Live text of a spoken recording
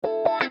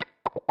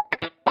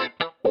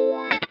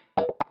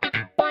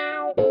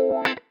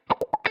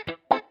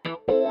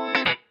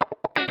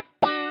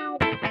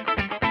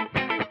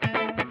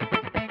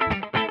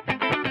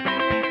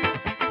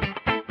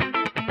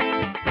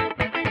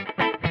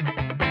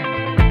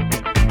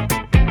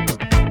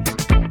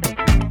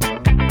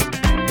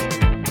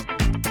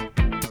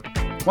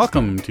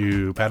Welcome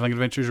to Paddling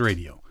Adventures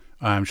Radio.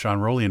 I'm Sean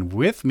Rowley, and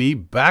with me,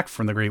 back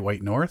from the Great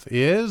White North,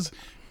 is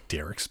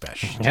Derek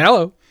Spesh.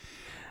 Hello.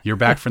 You're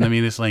back from the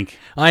meanest link.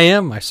 I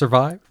am. I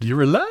survived.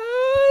 You're alive!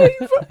 I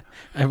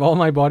have all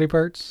my body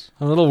parts.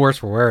 I'm a little worse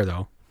for wear,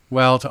 though.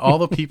 Well, to all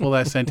the people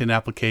that sent in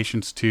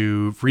applications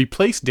to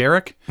replace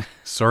Derek,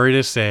 sorry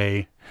to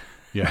say,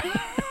 yeah,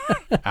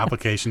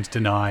 applications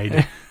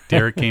denied.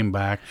 Derek came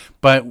back,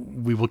 but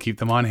we will keep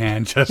them on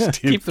hand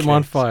just in Keep them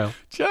on file.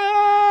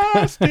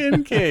 Just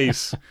in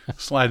case.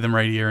 Slide them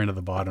right here into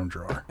the bottom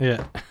drawer.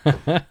 Yeah.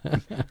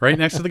 Right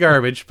next to the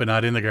garbage, but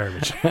not in the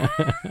garbage.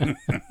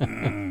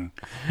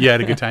 You had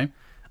a good time?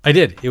 I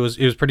did. It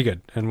was pretty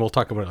good, and we'll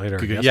talk about it later.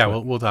 Good. Yeah,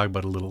 we'll talk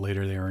about it a little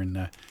later there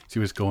and see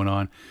what's going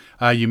on.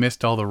 You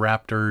missed all the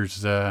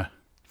Raptors.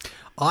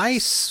 I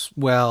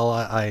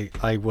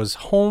was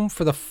home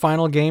for the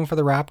final game for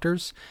the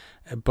Raptors,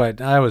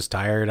 but I was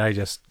tired.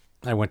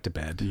 I went to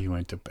bed. You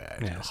went to bed.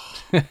 Yes.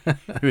 Oh,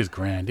 it was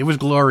grand. It was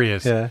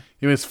glorious. Yeah.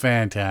 It was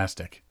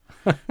fantastic.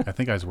 I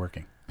think I was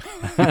working.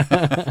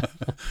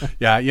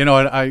 Yeah, you know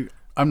what?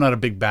 I'm not a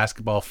big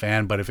basketball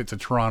fan, but if it's a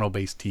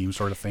Toronto-based team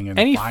sort of thing in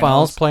Any the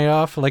finals,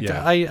 playoff, like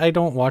yeah. I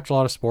don't watch a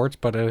lot of sports,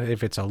 but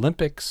if it's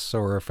Olympics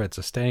or if it's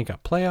a Stanley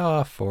Cup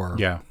playoff or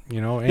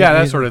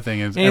that sort of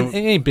thing is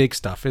any big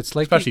stuff, it's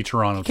like especially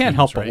Toronto. You can't teams,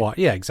 help right? but watch.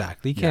 Yeah,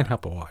 exactly. You can't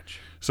help but watch.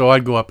 So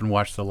I'd go up and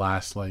watch the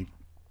last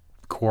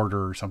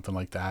quarter or something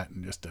like that,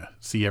 and just to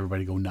see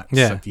everybody go nuts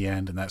at the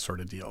end and that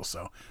sort of deal.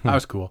 So that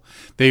was cool.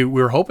 We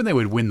were hoping they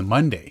would win the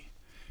Monday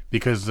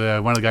because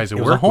one of the guys that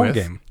worked with,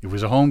 it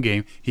was a home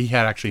game. He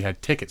actually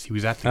had tickets. He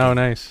was at the game. Oh,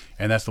 nice.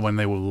 And that's the one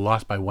they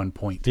lost by 1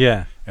 point.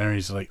 Yeah. And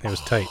he's like, it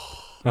was tight.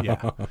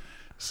 Yeah.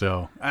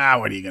 So,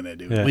 what are you going to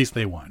do? Yeah. At least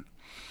they won.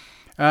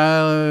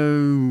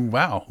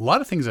 Wow. A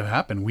lot of things have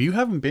happened. You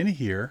haven't been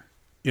here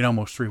in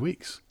almost 3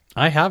 weeks.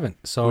 I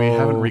haven't. So we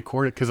haven't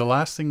recorded because the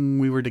last thing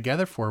we were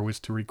together for was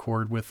to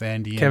record with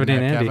Andy Kevin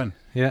and Andy. Kevin.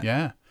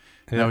 Yeah.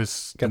 And that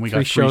was got we three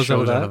got three shows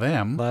out that of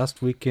them last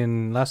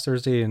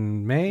Thursday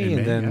in May,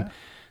 and then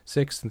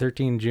 6th and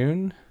 13th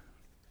June.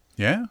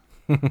 Yeah.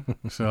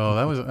 So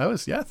that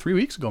was 3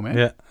 weeks ago,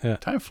 man. Yeah.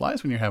 Time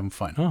flies when you're having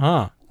fun.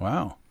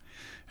 Wow.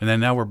 And then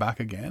now we're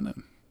back again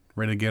and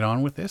ready to get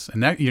on with this.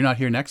 And you're not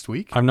here next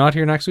week. I'm not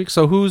here next week.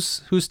 So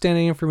who's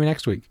standing in for me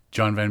next week?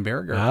 John Van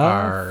Berger,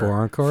 our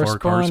foreign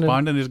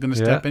correspondent, is going to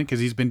step in because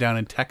he's been down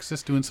in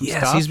Texas doing some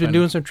stuff. Yes, he's been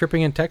doing some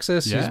tripping in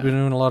Texas. Yeah. He's been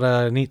doing a lot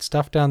of neat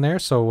stuff down there.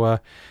 So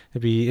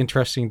it'd be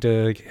interesting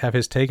to have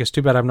his take. It's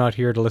too bad I'm not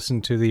here to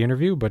listen to the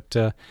interview, but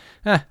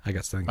I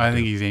got something. I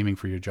think he's aiming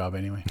for your job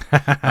anyway.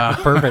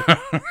 Perfect.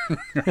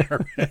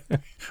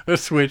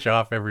 Let's switch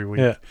off every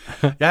week.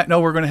 Yeah.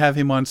 No, we're going to have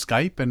him on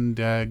Skype and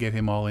get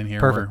him all in here.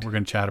 Perfect. We're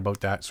going to chat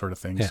about that sort of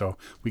thing. Yeah. So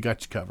we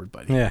got you covered,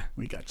 buddy. Yeah.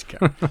 We got you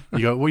covered.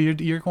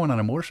 You're going on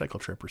a motorcycle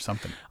trip or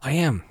something. I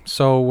am.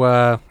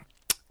 So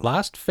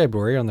last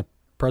February on the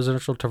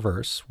Presidential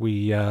Traverse,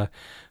 we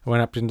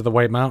went up into the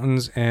White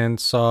Mountains and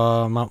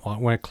saw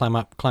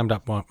climbed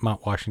up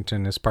Mount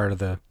Washington as part of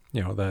the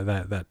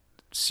that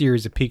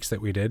series of peaks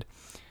that we did,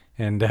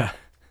 and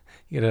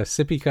you got a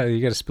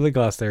spilly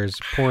glass there is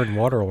pouring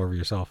water all over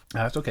yourself.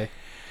 That's okay.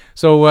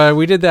 So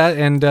we did that,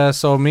 and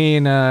so me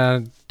and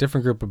a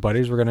different group of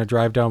buddies were going to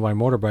drive down by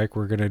motorbike.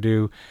 We're going to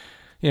do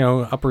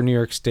upper New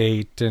York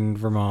State and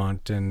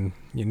Vermont and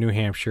New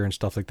Hampshire and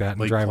stuff like that.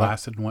 And Lake drive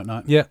Placid and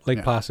whatnot. Yeah,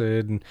 Lake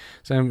Placid.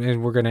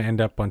 And we're going to end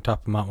up on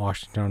top of Mount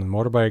Washington on the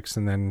motorbikes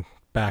and then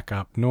back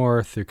up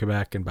north through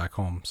Quebec and back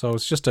home. So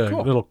it's just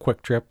a little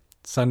quick trip,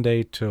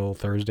 Sunday till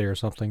Thursday or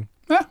something.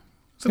 Yeah,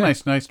 it's a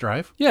nice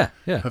drive. Yeah.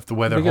 If the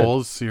weather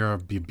holds, it'll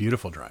be a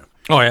beautiful drive.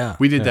 Oh, yeah.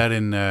 We did that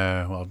in,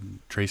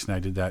 Trace and I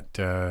did that,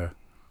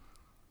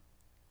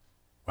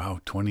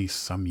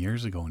 20-some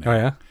years ago now. Oh,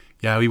 yeah?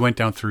 Yeah, we went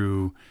down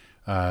through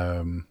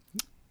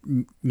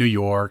New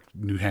York,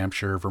 New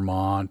Hampshire,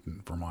 Vermont.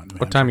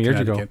 What time of year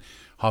did you go?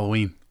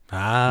 Halloween. We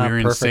were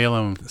in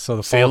Salem. So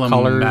the Salem,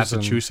 fall colors,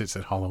 Massachusetts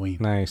at Halloween.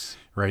 Nice.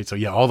 Right. So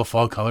all the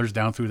fall colors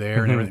down through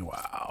there and everything.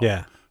 Wow.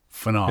 Yeah.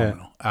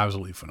 Phenomenal. Yeah.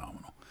 Absolutely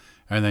phenomenal.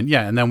 And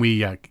then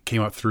we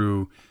came up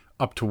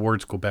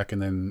towards Quebec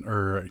and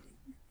then,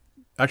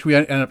 actually we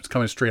ended up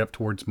coming straight up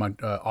towards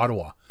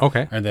Ottawa.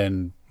 Okay. And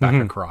then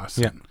back across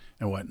and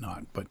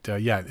whatnot. But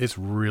it's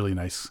really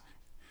nice.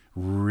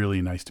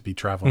 Really nice to be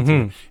traveling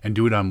through and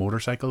do it on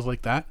motorcycles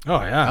like that.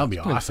 Oh yeah, that'll be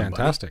awesome.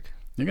 Fantastic. Buddy.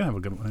 You're gonna have a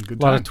good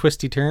time. A lot of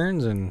twisty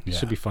turns and it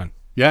should be fun.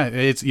 Yeah,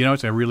 it's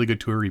a really good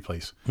toury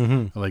place.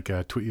 Like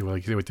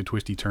you say with the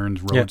twisty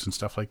turns, roads and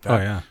stuff like that. Oh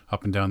yeah,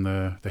 up and down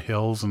the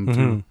hills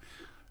and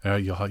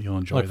you'll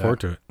enjoy that. Look forward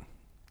to it.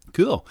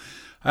 Cool.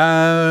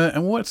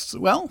 And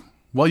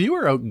while you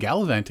were out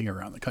gallivanting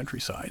around the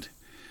countryside,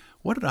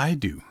 what did I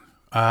do?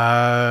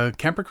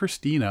 Camper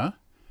Christina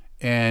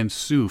and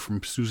Sue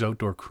from Sue's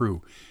Outdoor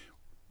Crew.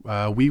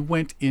 We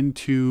went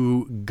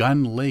into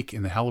Gun Lake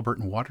in the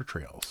Halliburton Water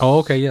Trails. Oh,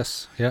 okay,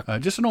 yes. Yeah.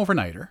 Just an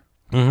overnighter.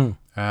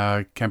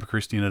 Camper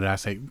Christina had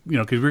asked,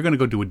 because we were going to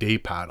go do a day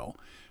paddle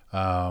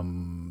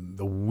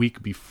the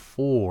week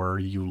before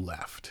you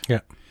left.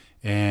 Yeah.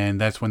 And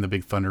that's when the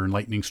big thunder and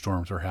lightning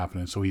storms were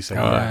happening. So he said,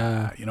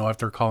 if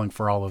they're calling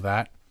for all of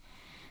that,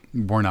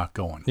 we're not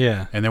going.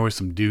 Yeah. And there was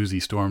some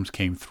doozy storms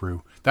came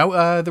through. There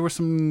were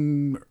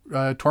some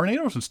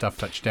tornadoes and stuff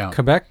touched down.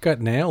 Quebec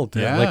got nailed.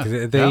 Yeah.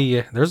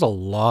 There's a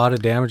lot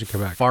of damage in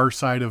Quebec. Far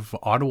side of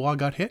Ottawa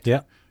got hit.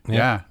 Yeah.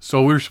 Yeah.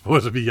 So we were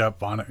supposed to be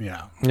up on it.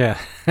 Yeah. Yeah.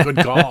 Good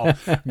call.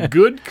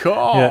 Good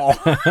call.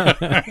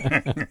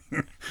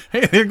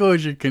 Hey, there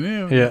goes your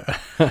canoe.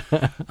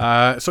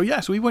 Yeah. So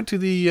we went to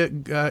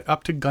the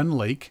up to Gun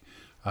Lake.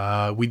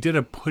 We did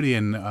a put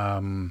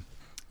in.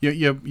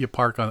 You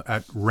park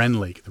at Wren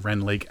Lake, the Wren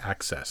Lake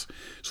access.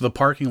 So the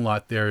parking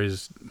lot there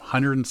is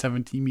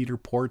 170 meter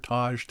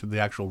portage to the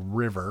actual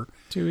river.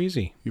 Too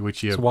easy.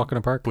 Which you It's a walk in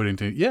the park. put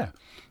into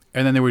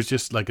and then there was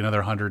just like another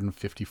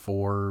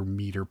 154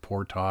 meter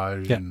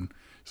portage and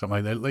something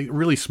like that, like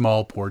really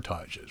small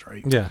portages,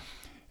 right? Yeah.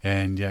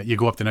 And you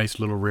go up the nice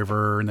little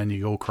river, and then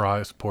you go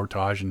across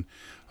portage and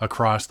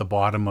across the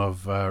bottom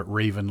of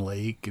Raven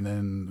Lake, and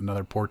then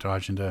another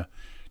portage into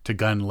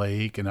Gun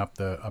Lake, and up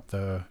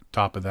the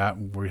top of that,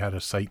 we had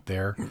a site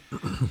there.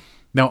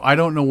 Now, I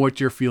don't know what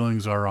your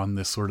feelings are on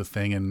this sort of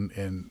thing,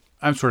 and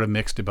I'm sort of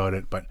mixed about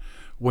it, but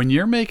when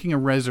you're making a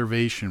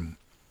reservation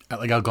at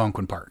like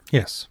Algonquin Park,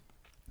 Yes.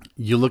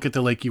 you look at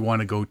the lake you want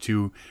to go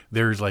to,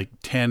 there's like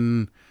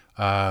 10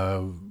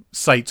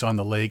 sites on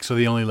the lake, so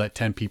they only let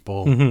 10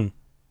 people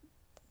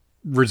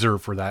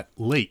reserve for that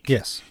lake.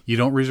 Yes. You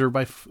don't reserve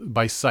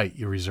by site,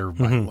 you reserve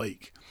by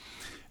lake.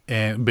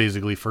 And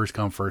basically first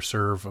come, first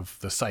serve of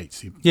the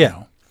sites. You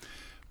know.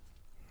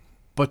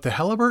 But the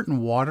Haliburton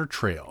water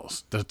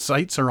trails, the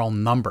sites are all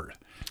numbered.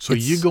 So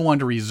you go on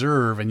to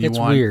reserve and you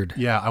want... weird.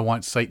 Yeah, I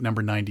want site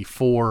number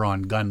 94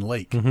 on Gun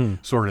Lake,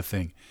 sort of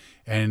thing.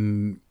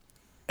 And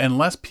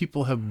unless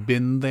people have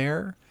been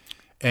there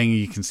and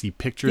you can see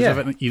pictures of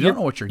it, you don't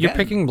know what you're getting.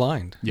 You're picking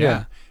blind.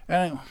 Yeah.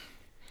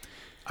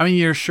 I mean,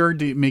 you're sure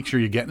to make sure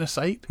you're getting a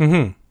site,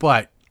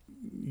 but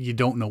you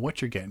don't know what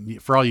you're getting.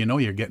 For all you know,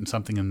 you're getting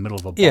something in the middle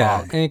of a bog.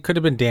 Yeah, and it could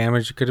have been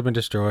damaged. It could have been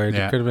destroyed.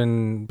 Yeah. It could have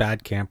been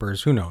bad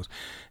campers. Who knows?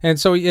 And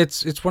so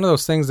it's one of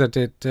those things that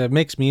it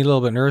makes me a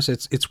little bit nervous.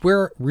 It's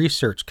where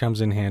research comes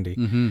in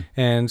handy.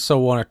 And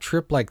so on a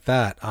trip like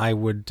that, I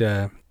would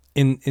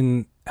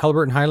in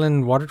Haliburton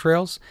Highland water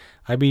trails,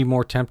 I'd be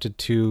more tempted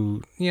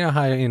to,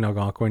 how in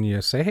Algonquin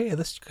you say, hey,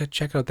 let's go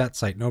check out that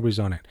site. Nobody's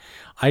on it.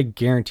 I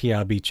guarantee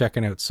I'll be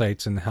checking out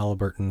sites in the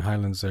Haliburton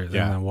Highlands there,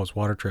 in those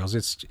water trails.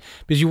 It's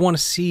because you want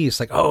to see, it's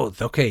like, oh,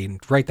 okay,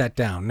 write that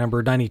down.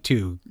 Number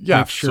 92. Yeah,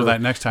 Make sure, so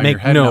that next time you're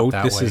heading up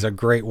that this way. is a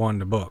great one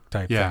to book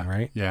type thing,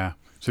 right? Yeah.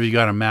 So if you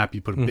got a map,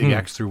 you put a big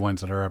X through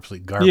ones that are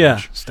absolute garbage.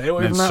 Yeah, stay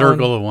away and from then that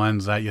circle one. the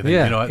ones that you think,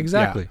 Yeah,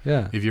 exactly.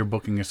 Yeah. If you're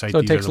booking a site, So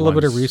it these takes are a the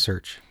little bit of ones-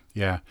 research.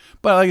 Yeah.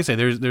 But like I say,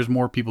 there's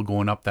more people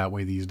going up that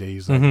way these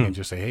days. That you can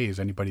just say, hey, has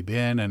anybody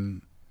been?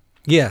 And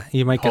Yeah,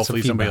 you might get some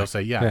hopefully somebody will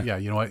feedback. say,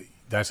 you know what,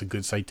 that's a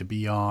good site to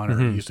be on, or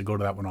I used to go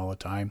to that one all the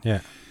time.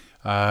 Yeah.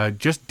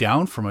 Just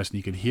down from us, and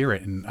you could hear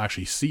it and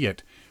actually see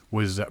it,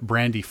 was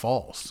Brandy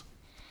Falls.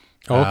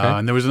 Oh, okay.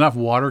 And there was enough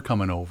water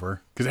coming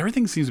over, because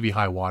everything seems to be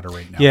high water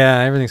right now. Yeah,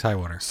 everything's high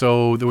water.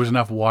 So there was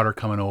enough water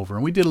coming over,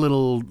 and we did a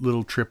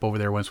little trip over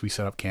there once we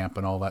set up camp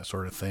and all that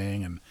sort of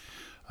thing. And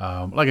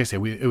like I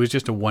said, it was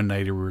just a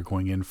one-nighter we were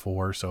going in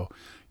for. So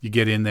you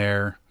get in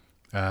there,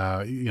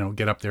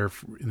 get up there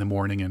in the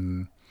morning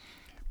and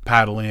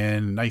paddle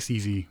in. Nice,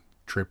 easy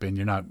trip in.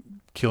 You're not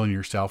killing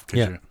yourself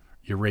because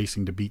you're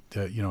racing to beat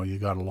the, you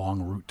got a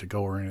long route to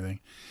go or anything.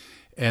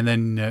 And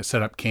then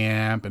set up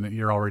camp, and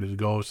you're all ready to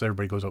go. So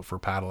everybody goes out for a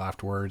paddle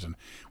afterwards. And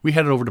we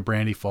headed over to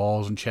Brandy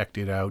Falls and checked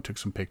it out, took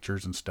some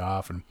pictures and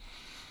stuff. And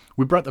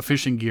we brought the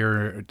fishing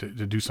gear to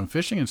do some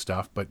fishing and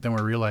stuff. But then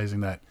we're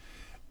realizing that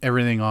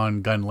everything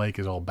on Gun Lake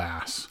is all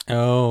bass.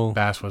 Oh.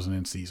 Bass wasn't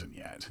in season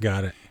yet.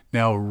 Got it.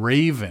 Now,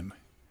 Raven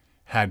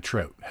has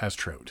trout.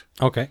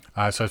 Okay.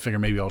 So I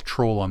figured maybe I'll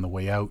troll on the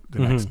way out the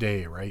next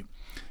day, right?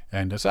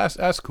 And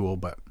that's cool.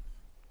 But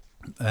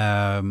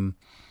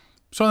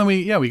so then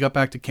we got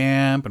back to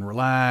camp and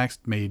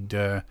relaxed, made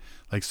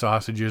like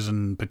sausages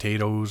and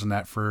potatoes and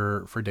that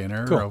for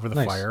dinner over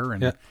the fire,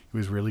 and it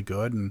was really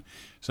good. And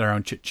sat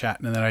around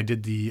chit-chatting, and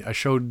then I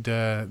showed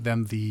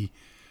them the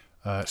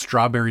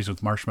strawberries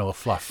with marshmallow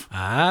fluff.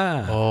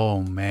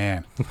 Oh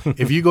man.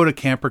 If you go to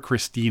Camper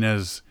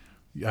Christina's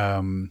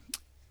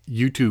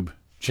YouTube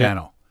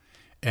channel,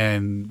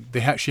 and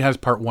she has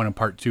part 1 and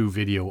part 2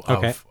 video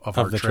of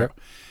our the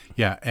trip.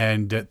 Yeah,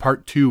 and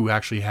part 2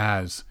 actually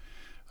has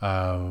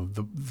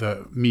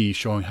the me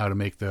showing how to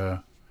make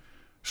the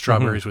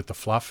strawberries with the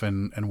fluff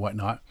and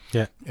whatnot.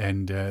 Yeah.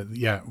 And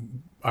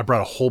I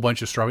brought a whole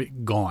bunch of strawberries,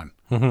 gone.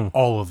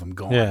 All of them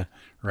gone. Yeah.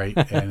 Right.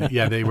 And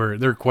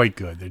they're quite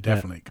good. They're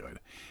definitely good.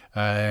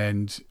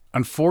 And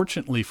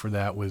unfortunately for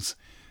that was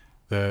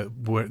the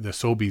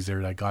Sobeys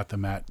there that I got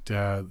them at,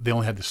 they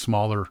only had the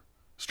smaller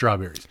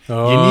strawberries. You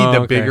need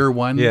the bigger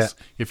ones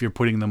if you're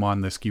putting them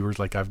on the skewers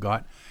like I've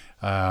got.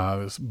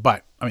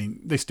 But I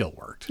mean, they still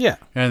worked. Yeah.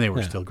 And they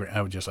were still great.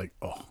 I was just like,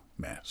 oh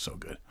Man, so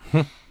good.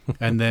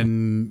 And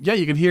then, yeah,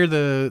 you can hear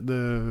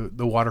the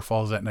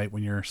waterfalls at night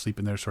when you're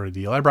sleeping there, sort of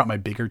deal. I brought my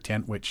bigger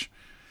tent, which,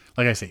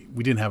 like I say,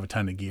 we didn't have a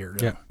ton of gear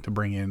to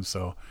bring in.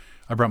 So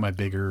I brought my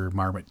bigger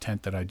Marmot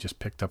tent that I just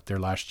picked up there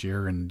last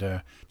year,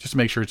 and just to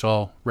make sure it's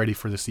all ready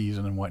for the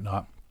season and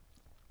whatnot.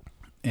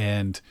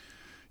 And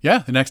yeah,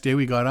 the next day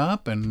we got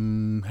up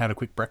and had a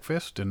quick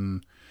breakfast,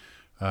 and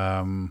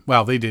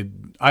well, they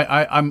did.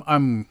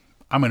 I'm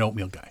an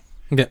oatmeal guy.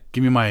 Yeah.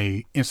 Give me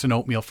my instant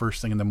oatmeal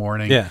first thing in the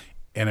morning. Yeah.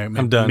 And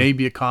I'm done.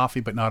 Maybe a coffee,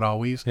 but not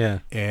always. Yeah.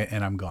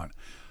 And I'm gone.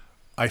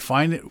 I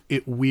find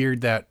it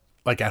weird that,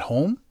 like, at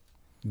home,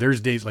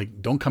 there's days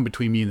like, don't come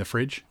between me and the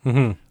fridge.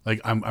 Mm-hmm. Like,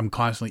 I'm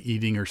constantly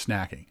eating or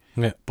snacking.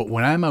 Yeah. But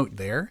when I'm out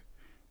there,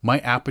 my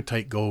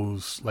appetite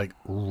goes like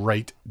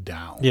right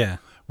down. Yeah.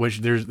 Which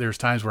there's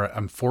times where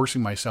I'm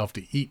forcing myself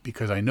to eat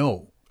because I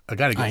know I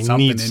got to get I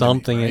something need into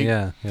something. me, right?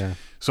 Yeah. Yeah.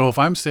 So if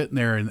I'm sitting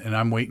there and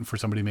I'm waiting for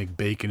somebody to make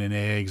bacon and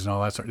eggs and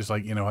all that sort, it's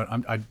like, you know,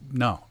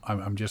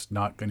 I'm just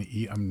not going to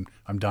eat. I'm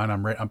done.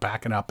 I'm ready. I'm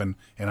packing up and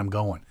I'm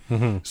going.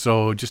 Mm-hmm.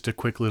 So just a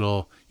quick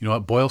little, you know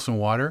what, boil some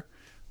water,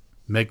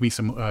 make me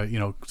some,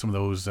 some of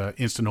those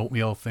instant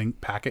oatmeal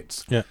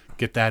packets. Yeah.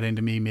 Get that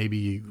into me.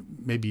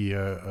 Maybe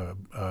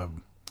a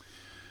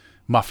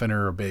muffin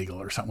or a bagel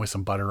or something with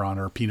some butter on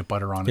it or peanut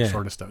butter on it,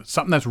 sort of stuff.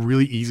 Something that's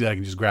really easy that I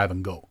can just grab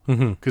and go.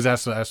 Because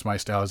that's my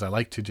style. Is I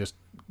like to just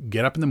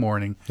get up in the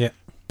morning,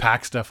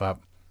 pack stuff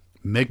up,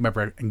 make my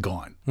bread, and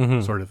gone,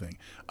 sort of thing.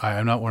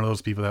 I'm not one of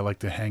those people that like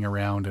to hang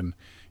around and,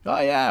 oh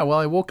yeah, well,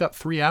 I woke up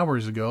 3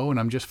 hours ago and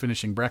I'm just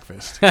finishing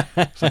breakfast.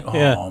 It's like,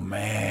 oh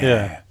man.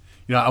 Yeah.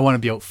 You know, I want to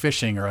be out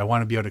fishing, or I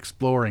want to be out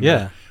exploring,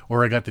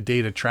 or I got the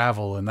day to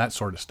travel and that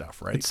sort of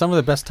stuff, right? It's some of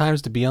the best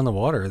times to be on the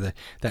water.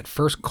 That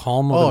first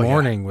calm of the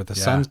morning with the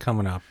sun's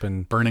coming up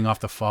and burning off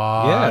the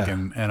fog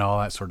and all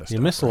that sort of stuff.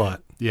 You miss a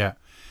lot. Yeah.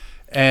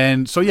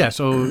 And so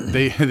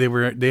they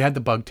had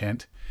the bug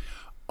tent.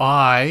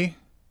 I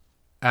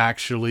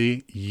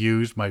actually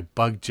used my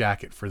bug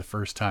jacket for the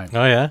first time.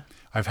 Oh yeah.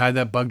 I've had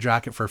that bug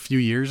jacket for a few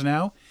years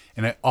now,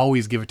 and I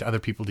always give it to other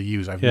people to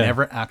use. I've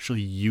never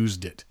actually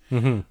used it.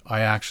 I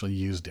actually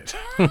used it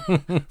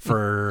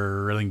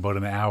for really about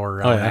an hour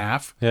and a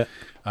half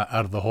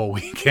out of the whole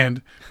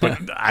weekend, but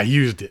I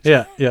used it.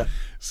 Yeah.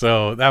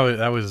 So that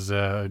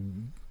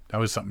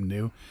was something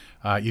new.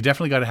 You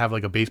definitely got to have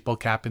like a baseball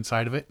cap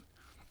inside of it,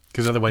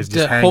 because otherwise it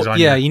just hangs on.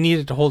 Yeah, you need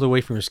it to hold it away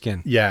from your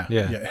skin. Yeah,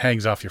 it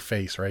hangs off your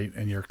face, right?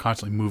 And you're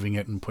constantly moving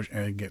it and pushing,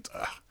 and it gets.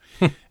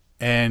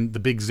 And the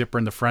big zipper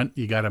in the front,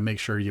 you got to make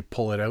sure you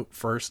pull it out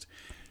first,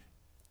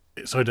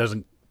 so it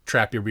doesn't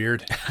trap your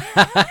beard.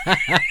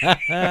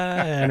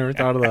 I never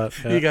thought of that.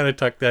 Yeah. You got to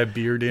tuck that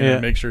beard in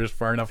and make sure it's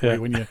far enough away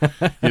when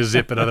you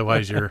zip it.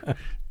 Otherwise, you're,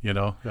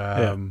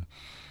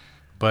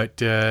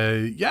 But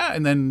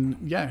and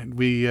then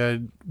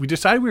we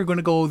decided we were going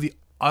to go the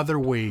other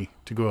way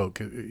to go out.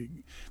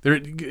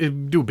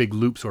 Do a big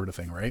loop sort of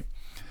thing, right?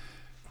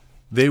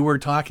 They were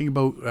talking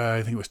about,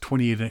 I think it was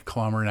 28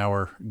 kilometer an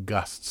hour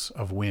gusts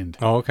of wind.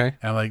 Oh, okay.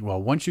 And I'm like, well,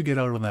 once you get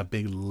out on that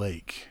big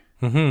lake,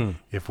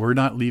 if we're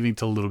not leaving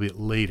till a little bit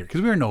later,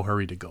 because we're in no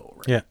hurry to go,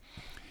 right? Yeah.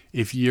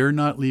 If you're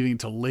not leaving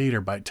till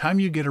later, by the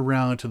time you get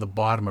around to the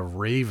bottom of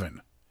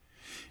Raven,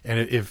 and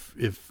if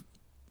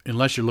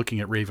unless you're looking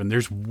at Raven,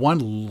 there's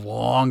one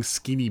long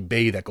skinny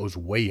bay that goes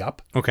way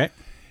up. Okay.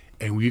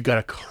 And we've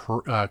got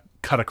to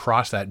cut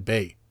across that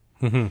bay.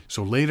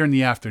 So later in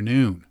the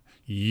afternoon,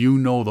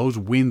 those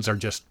winds are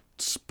just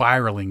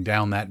spiraling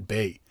down that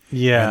bay.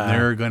 Yeah. And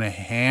they're going to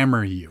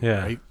hammer you,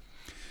 right?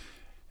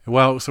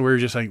 Well, so we were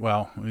just like,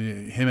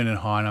 him and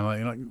Han,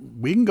 I'm like,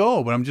 we can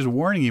go, but I'm just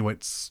warning you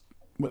what's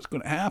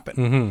going to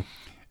happen.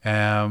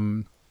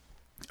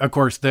 Of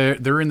course,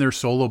 they're in their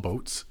solo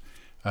boats.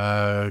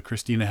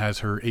 Christina has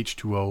her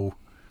H2O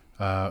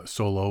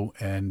solo,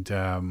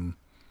 and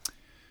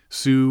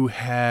Sue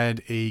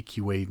had a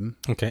Keewaydin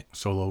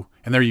solo,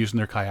 and they're using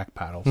their kayak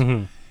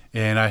paddles.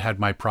 And I had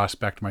my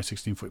Prospector, my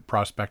 16-foot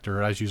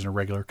Prospector. I was using a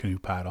regular canoe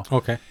paddle.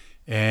 Okay.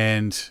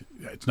 And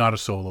it's not a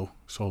solo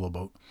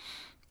boat.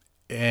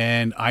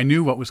 And I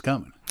knew what was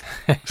coming.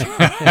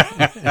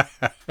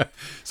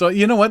 So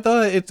you know what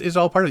though? It's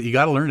all part of it. You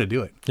got to learn to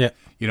do it. Yeah.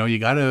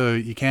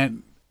 You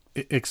can't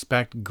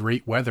expect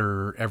great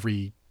weather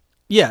every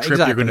trip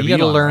you're going to be on. You got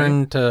to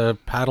learn to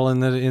paddle in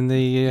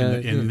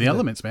the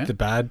elements, man. The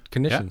bad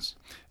conditions.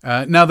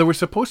 Yeah. Now there was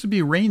supposed to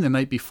be rain the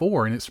night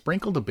before, and it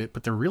sprinkled a bit,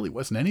 but there really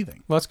wasn't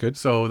anything. Well, that's good.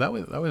 So that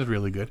was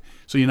really good.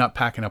 So you're not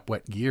packing up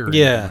wet gear.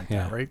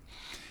 That, right?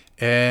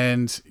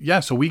 And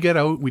so we get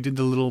out. We did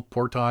the little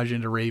portage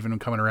into Raven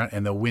and coming around,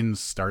 and the winds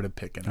started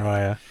picking up. Oh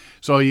yeah.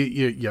 So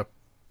you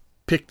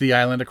pick the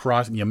island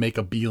across, and you make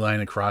a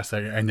beeline across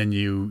there, and then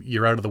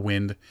you're out of the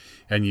wind,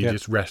 and you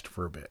just rest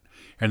for a bit,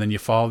 and then you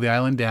follow the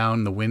island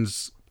down. The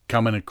wind's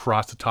coming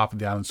across the top of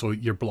the island, so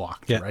you're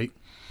blocked, right?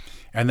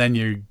 And then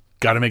you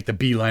got to make the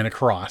beeline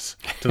across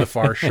to the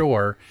far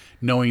shore,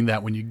 knowing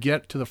that when you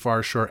get to the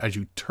far shore, as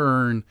you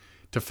turn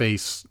to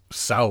face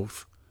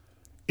south,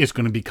 it's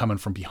going to be coming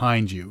from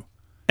behind you.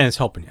 And it's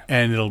helping you.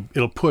 And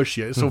it'll push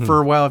you. So for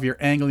a while, if you're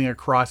angling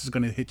across, it's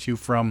going to hit you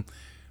from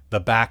the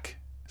back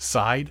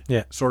side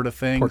Yeah. sort of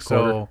thing. Port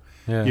So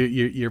quarter. Yeah.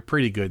 you're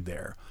pretty good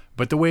there.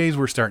 But the waves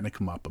were starting to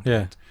come up a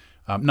bit.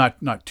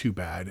 Not too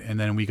bad. And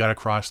then we got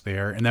across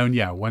there. And then,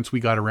 once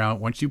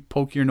you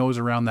poke your nose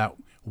around that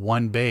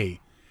one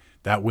bay,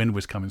 that wind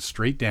was coming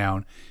straight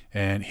down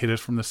and hit us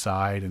from the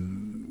side.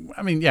 And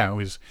I mean, it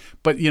was,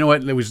 but you know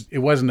what? It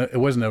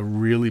wasn't a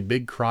really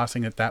big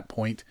crossing at that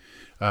point.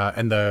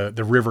 And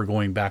the river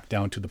going back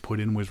down to the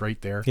put-in was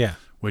right there. Yeah.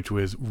 Which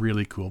was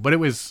really cool. But it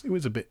was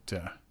a bit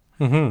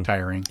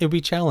tiring. It would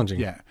be challenging.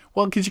 Yeah.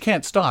 Well, because you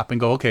can't stop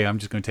and go, okay, I'm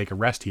just going to take a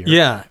rest here.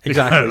 Yeah,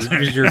 exactly.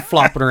 Because you're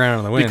flopping around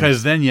in the wind.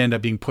 Because then you end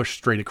up being pushed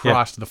straight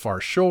across to the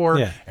far shore.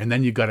 Yeah. And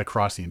then you got to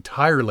cross the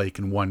entire lake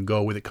in one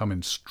go with it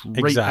coming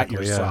straight at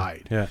your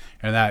side. Yeah.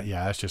 And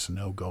that's just a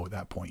no-go at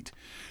that point.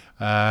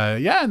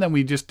 And then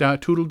we just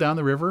tootled down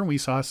the river and we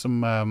saw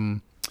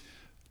some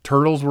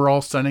turtles were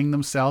all sunning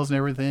themselves and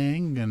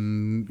everything.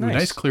 And it was a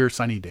nice, clear,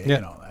 sunny day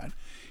and all that.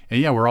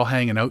 And we're all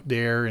hanging out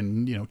there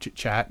and,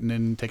 chit-chatting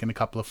and taking a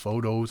couple of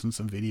photos and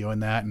some video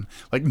and that. And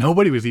like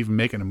nobody was even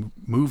making a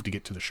move to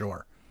get to the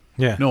shore.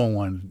 Yeah. No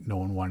one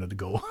wanted to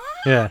go.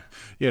 Yeah.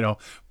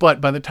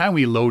 But by the time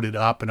we loaded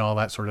up and all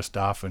that sort of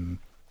stuff and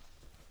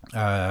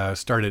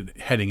started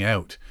heading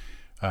out,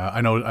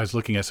 I know I was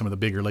looking at some of the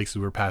bigger lakes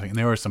we were passing and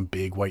there were some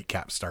big white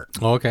caps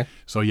starting. Oh, okay.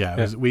 So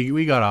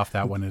we got off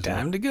that one as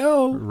time to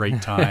go. Right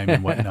time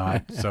and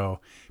whatnot. So,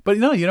 but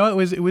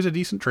it was a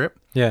decent trip.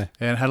 Yeah.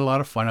 And had a lot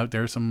of fun out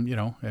there. Some,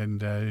 and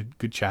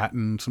good chat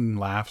and some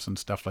laughs and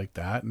stuff like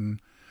that.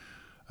 And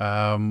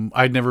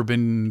I'd never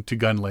been to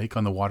Gun Lake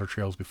on the water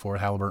trails before,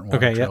 Halliburton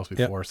water trails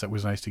before. So it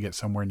was nice to get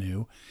somewhere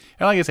new.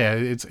 And like I say,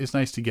 it's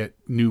nice to get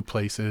new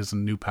places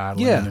and new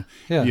paddling.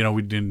 Yeah.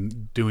 We've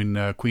been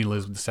doing Queen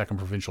Elizabeth II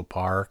Provincial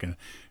Park and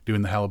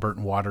doing the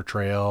Halliburton water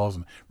trails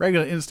and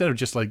regular instead of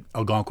just like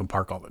Algonquin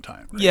Park all the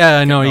time. Right? Yeah,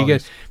 I know.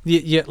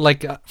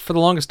 For the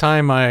longest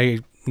time, I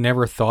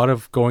never thought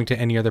of going to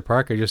any other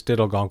park. I just did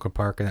Algonquin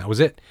Park and that was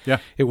it. Yeah.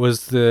 It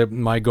was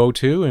my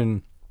go-to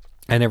and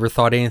I never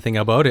thought anything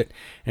about it.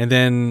 And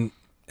then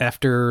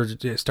after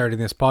starting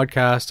this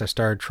podcast, I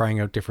started trying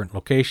out different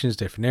locations,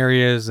 different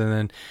areas. And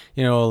then,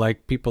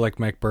 like people like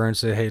Mike Burns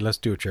say, hey, let's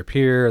do a trip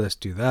here. Let's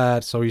do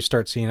that. So you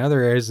start seeing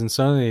other areas and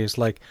suddenly it's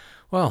like,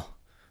 well,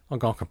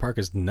 Algonquin Park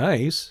is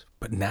nice,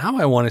 but now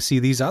I want to see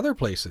these other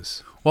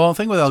places. Well, the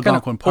thing with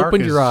Algonquin Park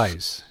opened your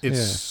eyes. It's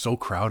so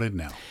crowded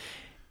now.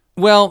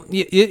 Well,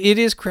 it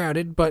is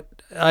crowded, but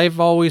I've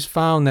always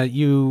found that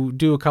you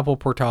do a couple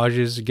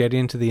portages, get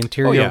into the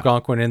interior of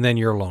Algonquin, and then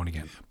you're alone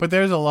again. But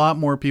there's a lot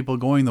more people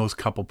going those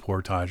couple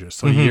portages.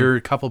 So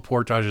your couple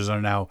portages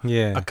are now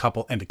a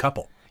couple and a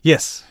couple.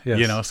 Yes.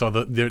 So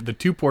the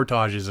two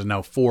portages are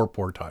now 4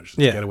 portages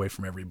to get away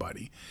from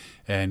everybody.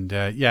 And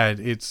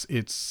it's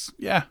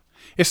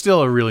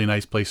still a really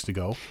nice place to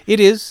go. It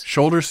is.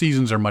 Shoulder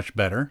seasons are much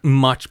better.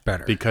 Much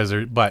better. Because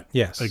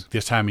like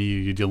this time of year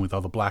you're dealing with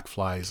all the black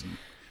flies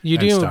you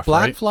deal with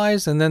black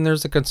flies, and then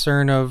there's the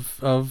concern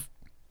of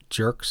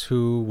jerks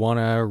who want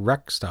to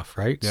wreck stuff,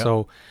 right? Yep.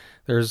 So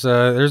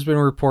there's been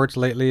reports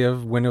lately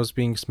of windows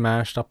being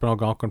smashed up in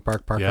Algonquin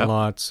Park parking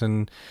lots,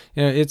 and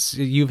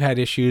you've had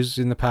issues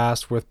in the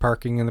past with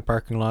parking in the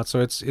parking lot, so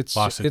it's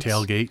lost a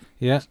tailgate,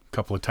 a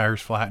couple of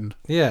tires flattened,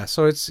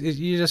 so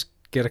you just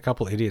get a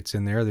couple idiots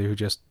in there who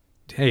just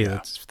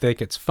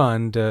think it's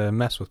fun to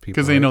mess with people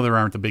because they know there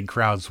aren't the big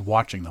crowds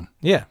watching them.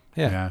 Yeah.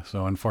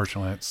 So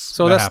unfortunately,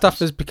 that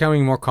stuff is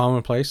becoming more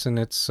commonplace, and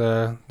it's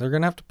they're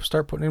gonna have to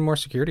start putting in more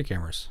security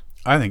cameras.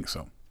 I think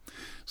so.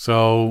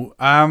 So,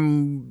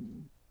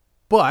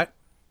 but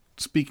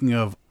speaking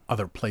of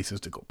other places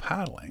to go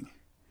paddling,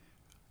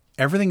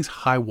 everything's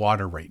high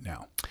water right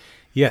now.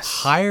 Yes,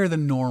 higher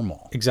than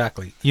normal.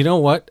 Exactly. You know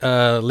what?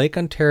 Lake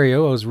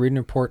Ontario. I was reading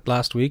a report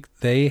last week.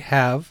 They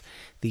have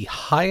the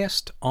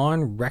highest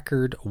on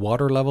record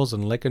water levels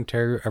in Lake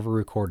Ontario ever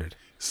recorded.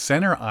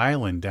 Center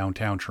Island,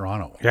 downtown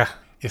Toronto,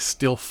 is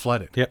still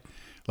flooded. Yep.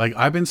 Like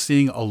I've been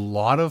seeing a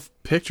lot of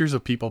pictures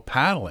of people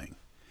paddling.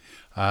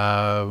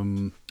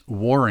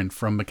 Warren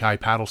from Mackay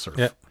Paddle Surf.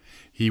 Yep.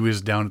 He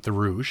was down at the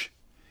Rouge,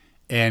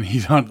 and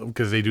he's on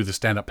because they do the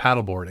stand-up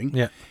paddleboarding.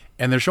 Yeah.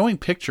 And they're showing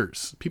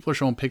pictures. People are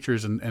showing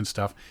pictures and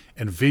stuff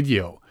and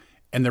video,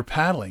 and they're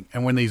paddling.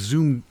 And when they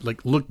zoom,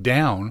 look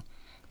down,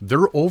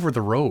 they're over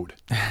the road.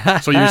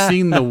 So you're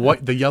seeing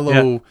the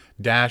yellow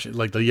dash,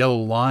 like the yellow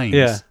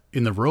lines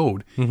in the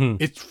road. Mm-hmm.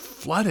 It's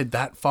flooded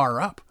that far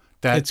up.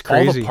 It's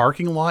crazy. All the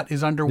parking lot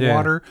is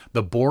underwater. Yeah.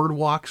 The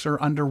boardwalks are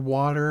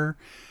underwater.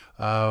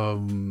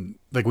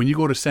 Like when you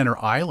go to Center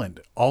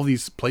Island, all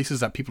these places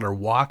that people are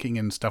walking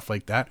and stuff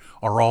like that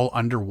are all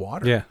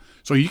underwater. Yeah.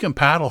 So you can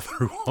paddle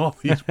through all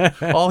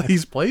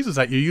these places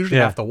that you usually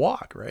have to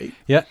walk, right?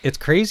 Yeah, it's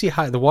crazy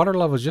high. The water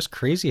level is just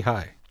crazy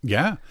high.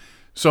 Yeah.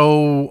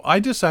 So I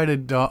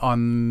decided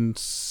on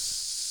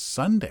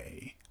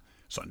Sunday,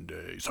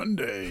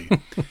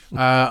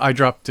 I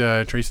dropped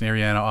Trace and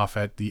Ariana off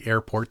at the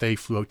airport. They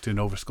flew out to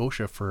Nova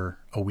Scotia for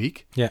a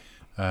week. Yeah.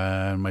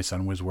 And my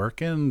son was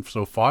working.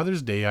 So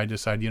Father's Day, I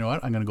decided, you know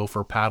what? I'm going to go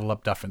for a paddle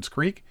up Duffins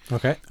Creek.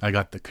 Okay. I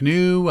got the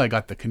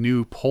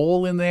canoe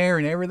pole in there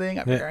and everything.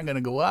 I'm going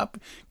to go up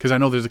because I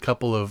know there's a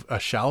couple of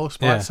shallow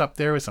spots up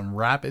there with some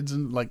rapids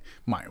and like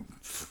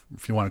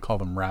if you want to call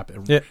them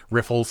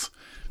riffles,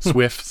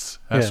 swifts,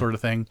 that sort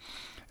of thing.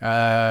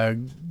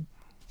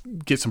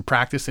 Get some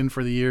practice in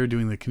for the year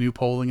doing the canoe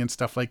poling and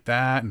stuff like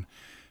that. And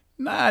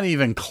not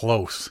even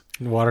close.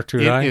 Water too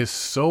high? It is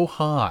so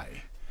high.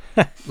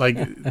 Like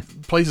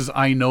places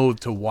I know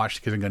to watch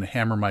because I'm going to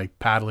hammer my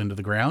paddle into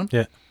the ground.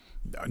 Yeah.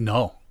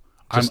 No,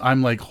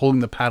 I'm like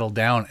holding the paddle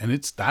down, and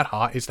it's that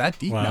high. It's that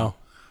deep now.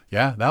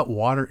 Yeah, that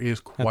water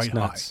is quite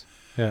high.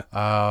 Yeah.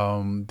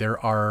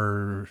 There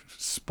are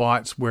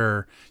spots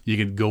where you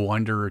could go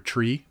under a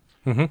tree,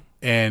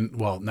 and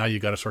now you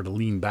got to sort of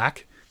lean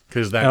back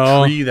because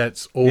that tree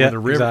that's over the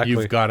river,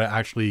 you've got to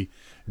actually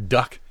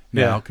duck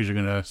now because you're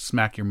going to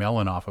smack your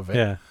melon off of it.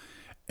 Yeah.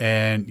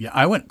 And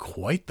I went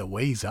quite the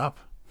ways up.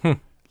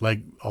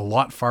 Like a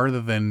lot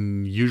farther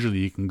than usually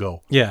you can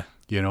go. Yeah.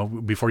 You know,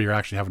 before you're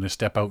actually having to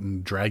step out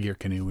and drag your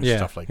canoe and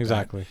stuff like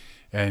exactly.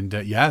 that. And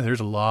there's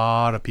a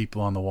lot of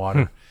people on the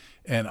water.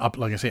 And up,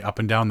 like I say, up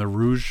and down the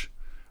Rouge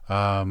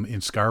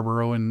in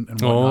Scarborough and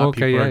whatnot.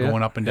 People are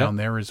going up and down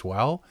there as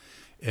well.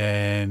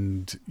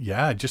 And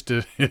it's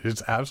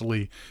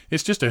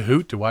just a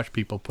hoot to watch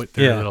people put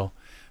their little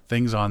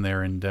things on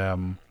there and,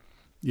 their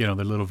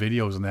little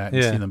videos and that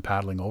and see them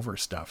paddling over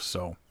stuff.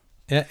 So.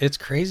 Yeah, it's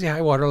crazy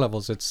high water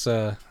levels. It's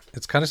kind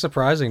of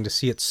surprising to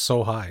see it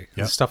so high.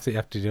 The stuff that you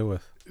have to deal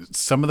with.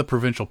 Some of the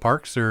provincial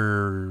parks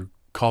are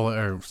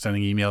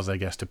sending emails, I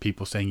guess, to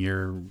people saying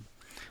your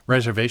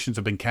reservations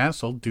have been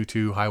canceled due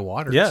to high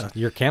waters. Yeah,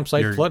 your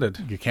campsite flooded.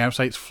 Your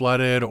campsite's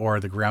flooded, or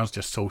the ground's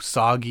just so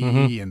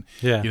soggy, and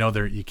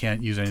you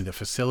can't use any of the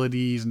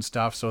facilities and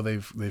stuff. So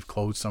they've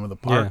closed some of the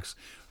parks.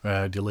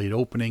 Delayed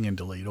opening,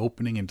 and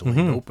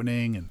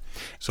and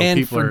so and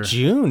people for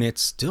June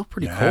it's still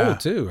pretty cold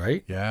too,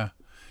 right?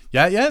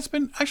 Yeah, it's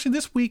been actually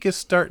this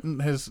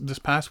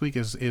past week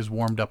is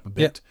warmed up a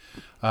bit.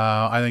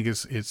 I think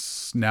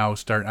it's now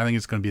starting. I think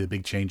it's going to be the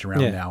big change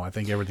around now. I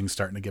think everything's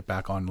starting to get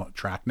back on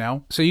track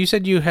now. So you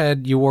said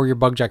you wore your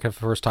bug jacket for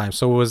the first time.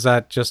 So was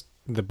that just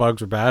the bugs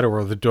were bad, or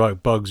were the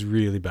bugs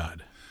really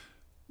bad?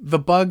 The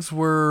bugs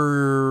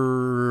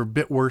were a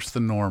bit worse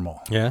than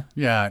normal. Yeah?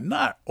 Yeah,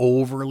 not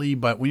overly,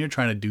 but when you're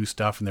trying to do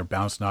stuff and they're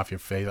bouncing off your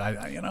face,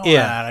 I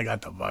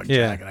got the bug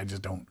jacket. I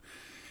just don't.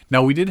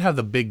 Now, we did have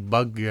the big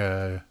bug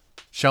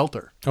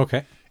shelter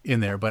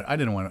in there, but I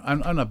didn't want to.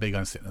 I'm not big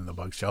on sitting in the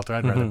bug shelter.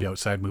 I'd rather be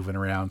outside moving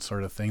around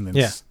sort of thing than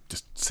just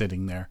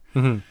sitting there.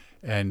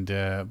 And,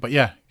 but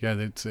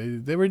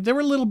they were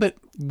a little bit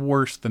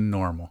worse than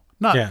normal.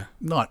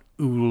 Not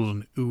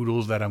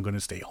oodles that I'm going to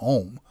stay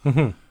home,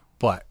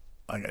 but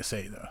like I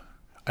say,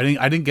 I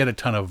didn't get a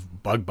ton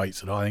of bug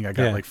bites at all. I think I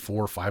got like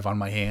 4 or 5 on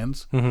my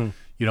hands.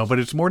 But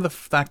it's more the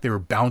fact they were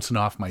bouncing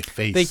off my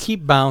face. They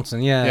keep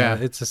bouncing.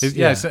 It's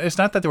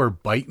not that they were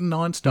biting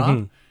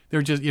nonstop.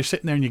 They're just, you're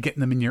sitting there and you're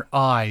getting them in your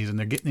eyes and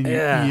they're getting in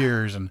your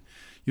ears and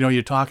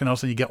you're talking, all of a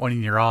sudden you get one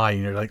in your eye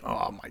and you're like,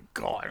 oh my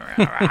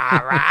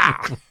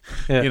God.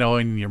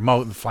 In your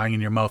mouth, flying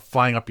in your mouth,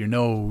 flying up your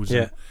nose.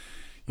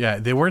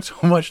 They weren't so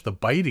much the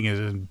biting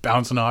as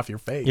bouncing off your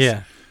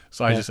face.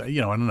 So I just,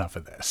 enough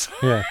of this.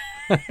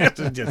 It's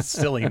just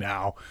silly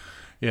now,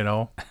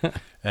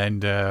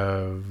 and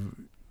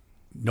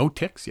no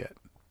ticks yet.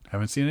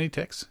 Haven't seen any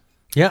ticks.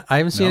 Yeah, I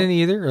haven't seen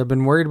any either. I've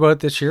been worried about it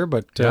this year,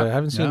 but I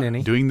haven't seen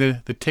any. Doing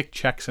the tick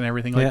checks and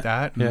everything like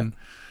that. And,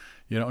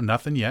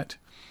 nothing yet.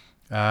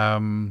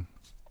 Braxton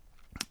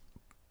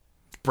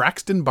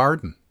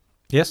Barden.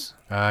 Yes.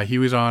 He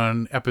was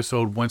on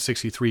episode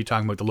 163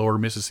 talking about the Lower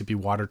Mississippi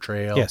Water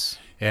Trail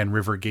and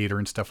River Gator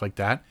and stuff like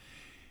that.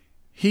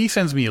 He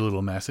sends me a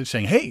little message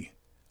saying, hey,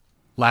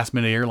 last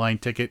minute airline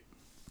ticket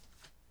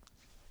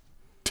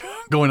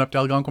going up to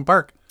Algonquin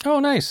Park. Oh,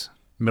 nice.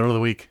 Middle of the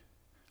week.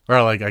 Or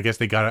I guess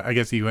they got it. I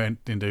guess he went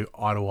into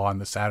Ottawa on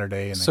the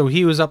Saturday. And so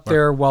he was up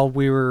there while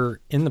we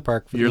were in the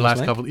park. For your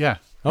last couple, your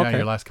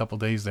last couple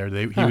of days there.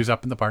 He was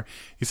up in the park.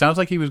 He sounds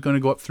like he was going to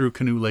go up through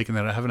Canoe Lake, and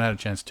then I haven't had a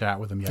chance to chat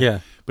with him yet. Yeah.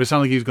 But it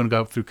sounded like he was going to go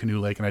up through Canoe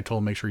Lake, and I told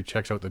him make sure he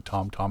checks out the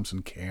Tom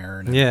Thompson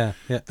cairn, and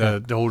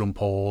the totem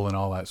pole, and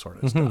all that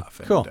sort of stuff.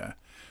 And, cool.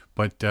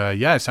 But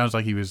it sounds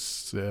like he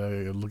was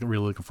really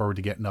looking forward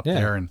to getting up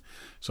there, and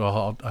so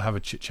I'll have a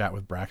chit chat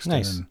with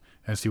Braxton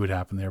and see what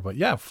happened there. But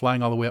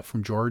flying all the way up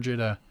from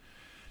Georgia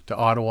to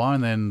Ottawa,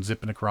 and then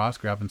zipping across,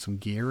 grabbing some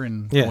gear,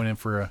 and going in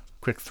for a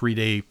quick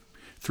 3-day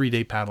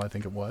paddle, I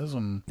think it was.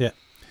 And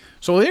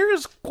so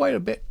there's quite a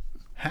bit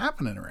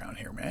happening around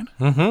here, man.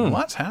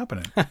 Lots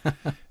happening.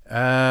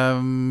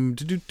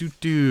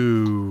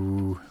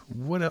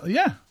 What else?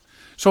 Yeah.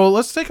 So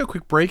let's take a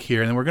quick break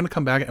here, and then we're going to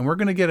come back, and we're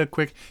going to get a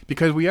quick,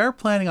 because we are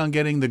planning on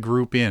getting the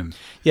group in.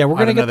 Yeah, we're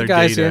going to get the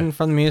guys in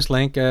from the Muse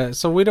Link.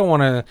 So we don't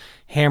want to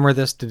hammer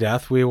this to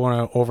death. We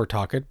want to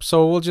overtalk it.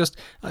 So we'll just,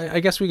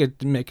 I guess we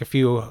could make a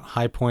few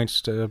high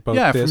points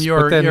about this. From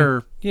your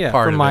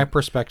part from my it.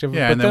 perspective.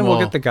 Yeah, but then we'll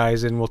get the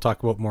guys in. We'll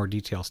talk about more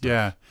detail stuff.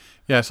 Yeah.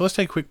 Yeah, so let's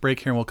take a quick break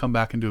here and we'll come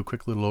back and do a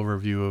quick little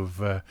overview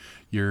of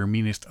your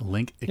meanest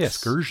link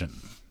excursion.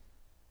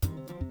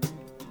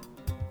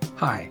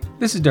 Hi,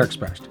 this is Derek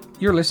Sprest.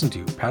 You're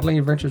listening to Paddling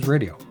Adventures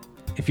Radio.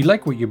 If you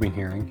like what you've been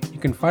hearing, you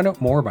can find out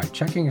more by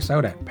checking us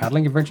out at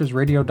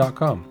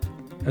paddlingadventuresradio.com,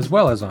 as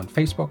well as on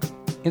Facebook,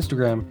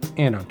 Instagram,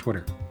 and on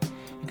Twitter.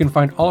 You can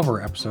find all of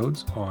our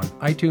episodes on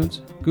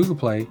iTunes, Google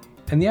Play,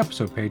 and the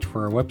episode page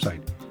for our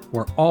website,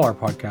 where all our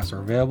podcasts are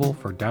available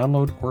for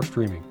download or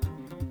streaming.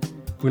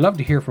 We love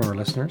to hear from our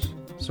listeners,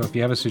 so if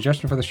you have a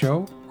suggestion for the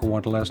show or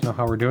want to let us know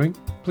how we're doing,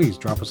 please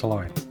drop us a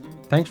line.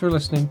 Thanks for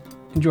listening.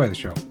 Enjoy the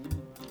show.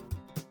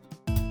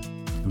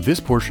 This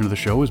portion of the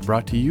show is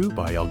brought to you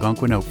by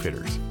Algonquin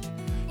Outfitters.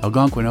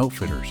 Algonquin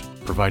Outfitters,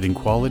 providing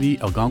quality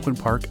Algonquin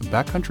Park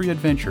backcountry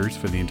adventures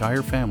for the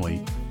entire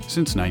family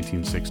since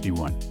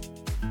 1961.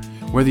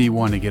 Whether you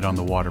want to get on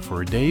the water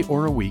for a day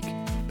or a week,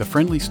 the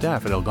friendly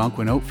staff at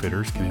Algonquin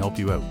Outfitters can help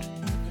you out.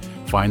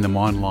 Find them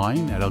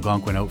online at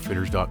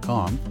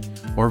algonquinoutfitters.com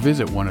or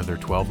visit one of their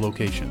 12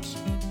 locations.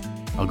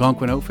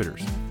 Algonquin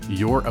Outfitters,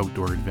 your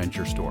outdoor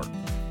adventure store,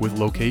 with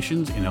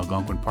locations in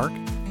Algonquin Park,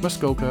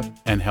 Muskoka,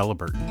 and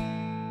Halliburton.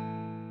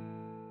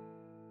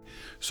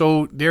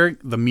 So, Derek,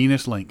 the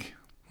meanest link.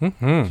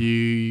 Mm-hmm.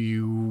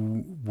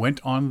 You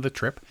went on the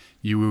trip.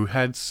 You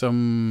had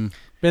some...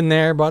 Been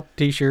there, bought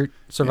the t-shirt,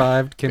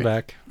 survived, came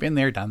back. Been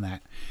there, done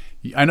that.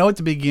 I know at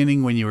the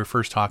beginning when you were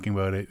first talking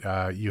about it,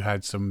 you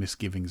had some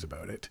misgivings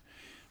about it.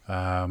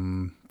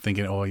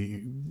 Thinking,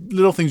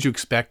 little things you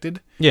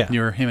expected. Yeah.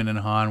 You were hemming and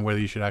hawing whether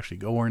you should actually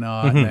go or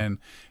not. Mm-hmm. And then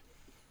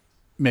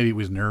maybe it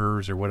was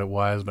nerves or what it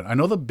was. But I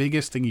know the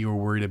biggest thing you were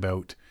worried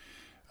about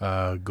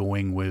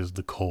going was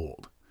the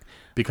cold.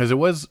 Because it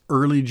was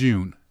early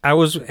June. I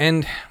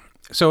wasn't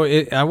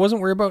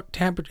worried about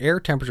air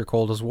temperature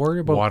cold. I was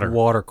worried about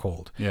water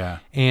cold. Yeah.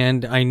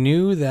 And I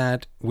knew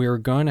that we were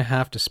going to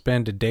have to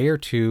spend a day or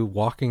two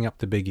walking up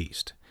the Big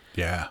East.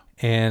 Yeah.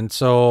 And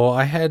so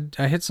I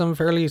had some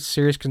fairly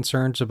serious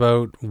concerns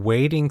about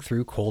wading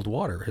through cold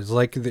water. It's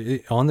like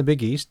on the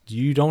Big East,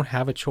 you don't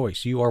have a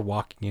choice. You are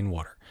walking in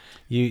water.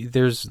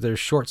 There's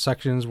short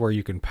sections where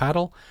you can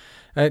paddle.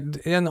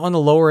 And on the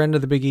lower end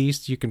of the Big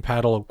East, you can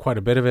paddle quite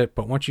a bit of it.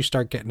 But once you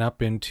start getting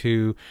up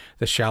into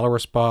the shallower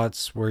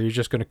spots where you're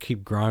just going to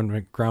keep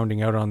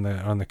grounding out on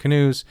the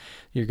canoes,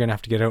 you're going to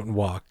have to get out and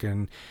walk.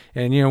 And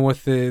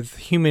with the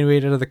human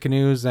weight out of the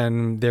canoes,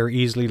 then they're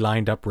easily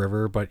lined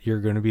upriver, but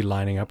you're going to be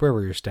lining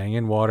upriver. You're staying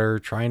in water,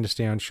 trying to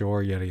stay on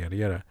shore, yada, yada,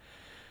 yada.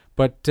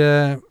 But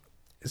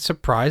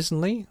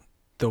surprisingly,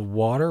 the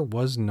water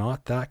was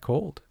not that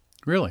cold.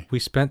 Really? We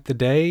spent the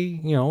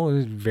day,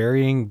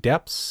 varying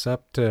depths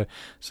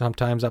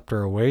sometimes up to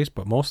our waist,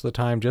 but most of the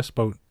time just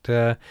about,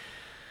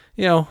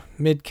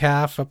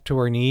 mid-calf up to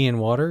our knee in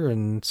water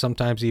and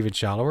sometimes even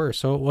shallower.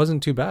 So it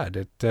wasn't too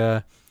bad.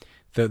 The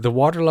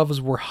water levels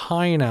were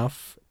high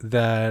enough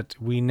that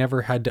we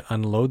never had to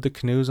unload the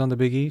canoes on the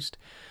Big East,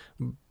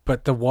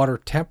 but the water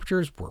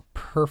temperatures were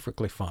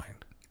perfectly fine.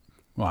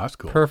 Well, that's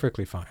cool.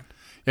 Perfectly fine.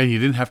 And you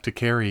didn't have to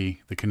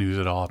carry the canoes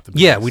at all up the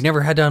beach. Yeah, we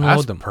never had to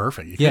unload them.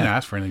 Perfect. You couldn't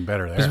ask for anything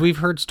better there. Because we've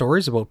heard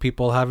stories about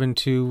people having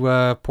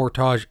to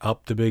portage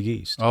up the Big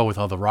East. Oh, with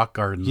all the rock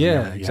gardens.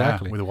 Yeah,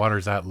 exactly. Where the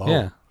water's that low.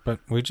 Yeah,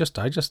 but I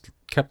just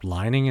kept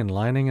lining and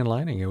lining and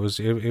lining.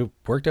 It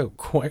worked out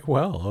quite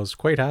well. I was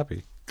quite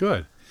happy.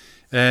 Good.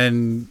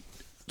 And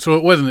so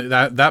it wasn't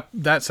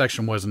that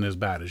section wasn't as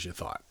bad as you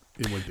thought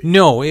it would be.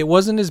 No, it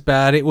wasn't as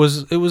bad. It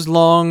was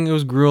long. It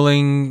was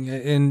grueling,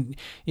 and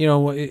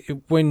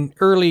when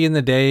early in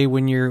the day,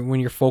 when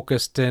you're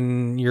focused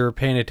and you're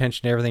paying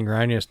attention to everything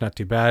around you, it's not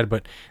too bad.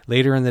 But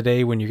later in the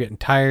day, when you're getting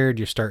tired,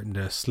 you're starting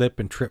to slip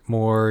and trip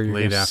more.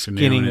 You're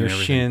skinning your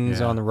shins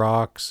on the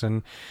rocks,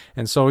 and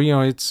so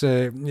it's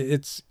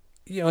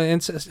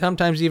and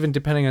sometimes even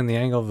depending on the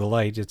angle of the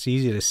light, it's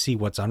easy to see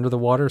what's under the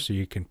water, so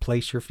you can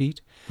place your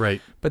feet.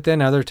 Right. But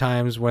then other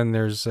times when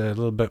there's a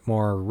little bit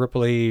more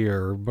ripply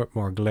or a bit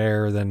more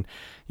glare, then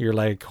you're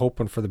like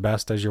hoping for the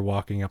best as you're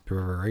walking up the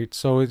river, right?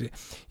 So,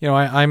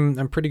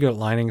 I'm pretty good at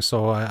lining,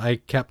 so I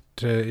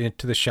kept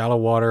into the shallow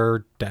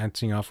water,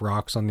 dancing off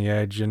rocks on the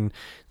edge, and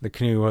the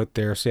canoe out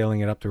there, sailing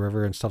it up the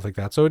river and stuff like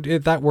that. So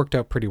that worked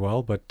out pretty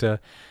well,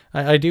 but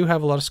I do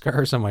have a lot of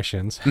scars on my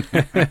shins.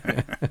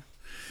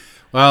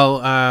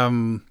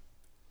 Well,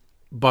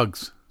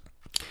 bugs.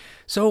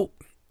 So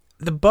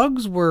the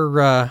bugs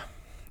were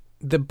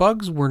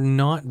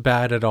not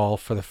bad at all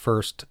for the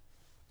first,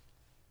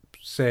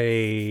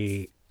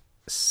 say,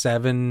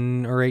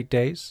 7 or 8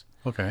 days.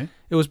 Okay.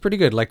 It was pretty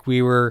good. Like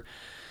the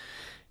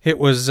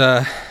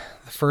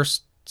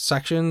first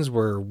sections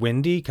were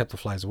windy, kept the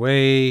flies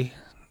away.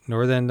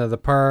 North end of the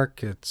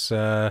park, it's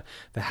the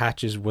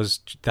hatch was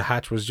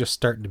just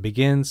starting to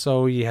begin,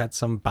 so you had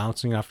some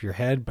bouncing off your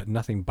head, but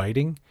nothing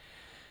biting.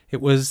 It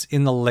was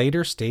in the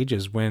later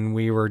stages when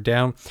we were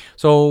down.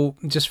 So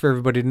just for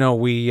everybody to know,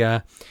 we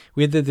had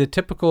the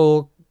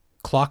typical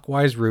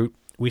clockwise route.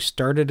 We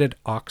started at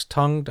Ox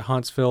Tongue to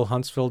Huntsville,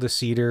 Huntsville to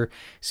Cedar,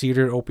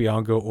 Cedar to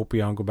Opeongo,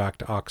 Opeongo back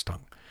to Ox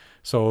Tongue.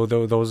 So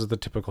those are the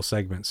typical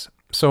segments.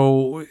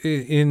 So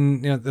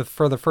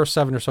for the first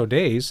 7 or so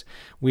days,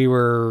 we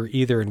were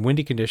either in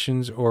windy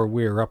conditions or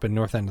we were up in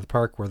north end of the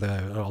park where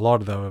a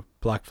lot of the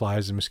black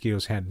flies and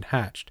mosquitoes hadn't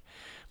hatched.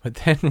 But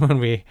then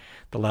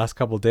the last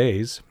couple of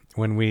days,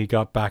 when we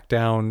got back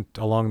down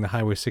along the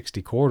Highway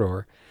 60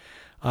 corridor,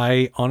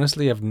 I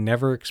honestly have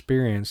never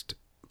experienced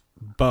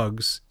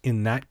bugs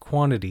in that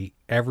quantity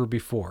ever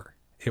before.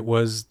 It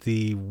was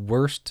the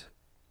worst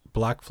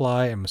black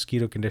fly and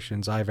mosquito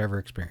conditions I've ever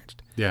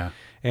experienced. Yeah.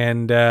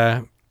 And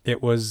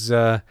it was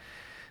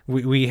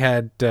we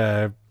had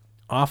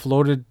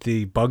offloaded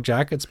the bug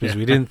jackets because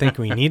we didn't think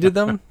we needed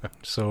them.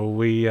 So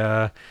we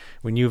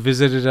when you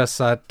visited us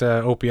at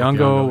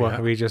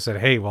Opeongo, we just said,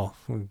 hey, well,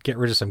 we'll get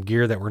rid of some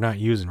gear that we're not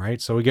using,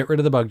 right? So we get rid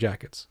of the bug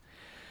jackets.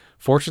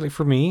 Fortunately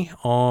for me,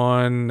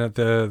 on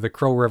the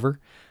Crow River,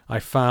 I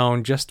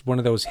found just one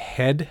of those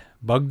head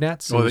bug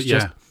nets. It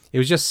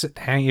was just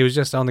hanging. It was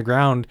just on the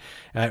ground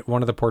at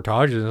one of the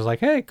portages. I was like,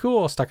 hey,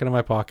 cool. Stuck it in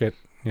my pocket,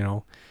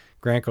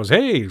 Grant goes,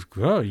 hey,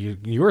 well,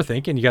 you were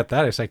thinking you got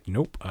that. It's like,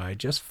 nope, I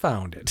just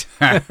found it.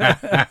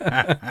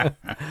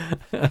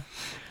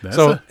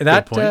 So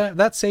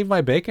that saved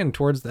my bacon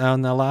towards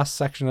on the last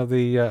section of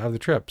the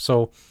trip.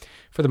 So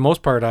for the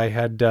most part, I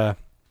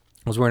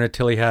was wearing a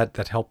Tilly hat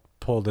that helped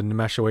pull the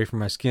mesh away from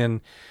my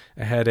skin.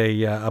 I had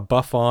a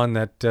buff on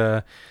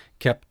that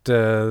kept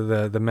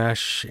the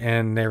mesh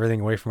and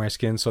everything away from my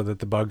skin so that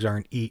the bugs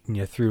aren't eating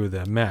you through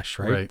the mesh,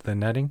 right? The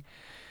netting.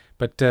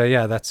 But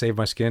that saved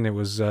my skin. It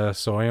was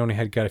so I only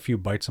got a few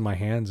bites on my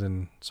hands,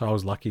 and so I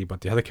was lucky.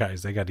 But the other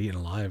guys, they got eaten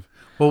alive.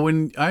 Well,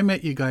 when I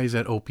met you guys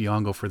at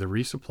Opeongo for the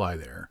resupply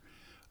there,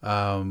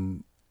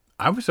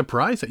 I was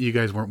surprised that you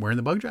guys weren't wearing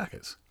the bug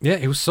jackets. Yeah,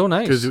 it was so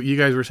nice. Because you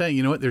guys were saying,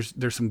 you know what,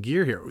 there's some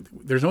gear here.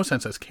 There's no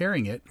sense us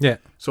carrying it. Yeah.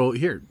 So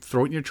here,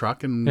 throw it in your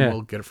truck and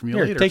we'll get it from you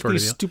later. Take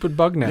these stupid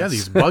bug nets. Yeah,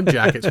 these bug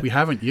jackets we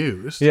haven't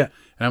used. Yeah.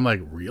 And I'm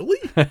like, really?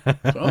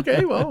 So,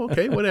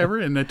 okay, whatever.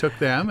 And I took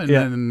them, and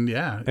then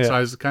so I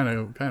was kind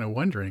of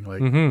wondering,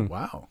 like,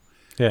 wow.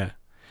 Yeah.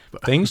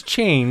 Things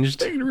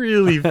changed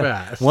really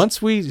fast.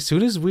 As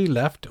soon as we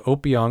left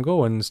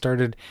Opeongo and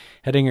started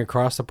heading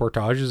across the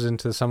portages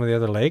into some of the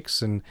other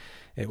lakes, and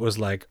it was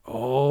like,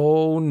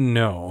 oh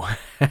no.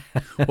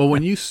 Well,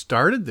 when you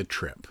started the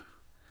trip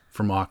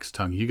from Ox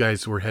Tongue, you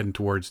guys were heading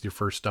towards your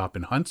first stop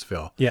in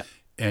Huntsville. Yeah.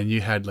 And you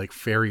had like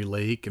Fairy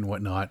Lake and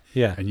whatnot.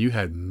 Yeah. And you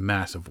had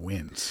massive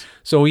winds.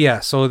 So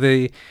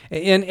in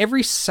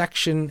every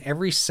section,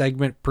 every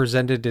segment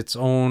presented its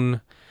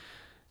own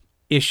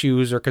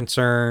issues or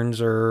concerns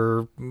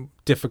or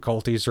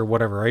difficulties or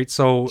whatever, right?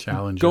 So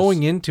challenges.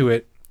 Going into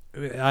it,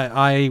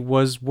 I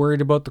was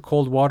worried about the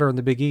cold water in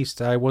the Big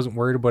East. I wasn't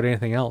worried about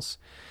anything else.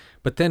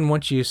 But then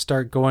once you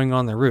start going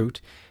on the route,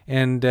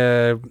 and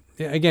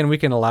again, we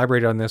can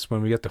elaborate on this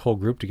when we get the whole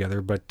group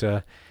together, but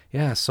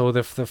so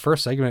the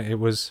first segment,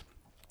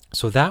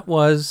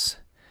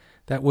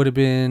 that would have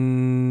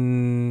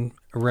been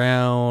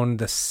around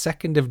the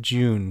 2nd of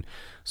June.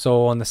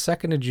 So on the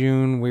 2nd of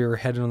June, we were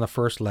heading on the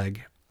first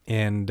leg,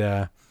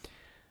 and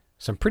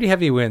some pretty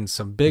heavy winds,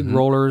 some big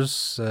rollers.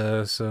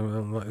 So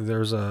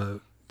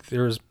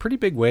there's pretty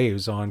big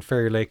waves on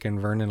Fairy Lake and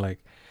Vernon Lake,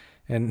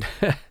 and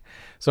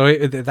so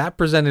that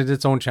presented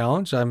its own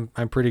challenge. I'm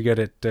pretty good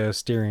at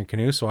steering a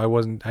canoe, so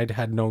I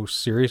had no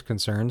serious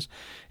concerns.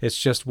 It's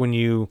just when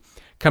you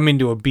come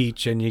into a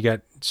beach and you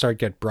get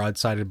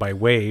broadsided by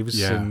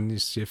waves, and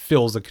it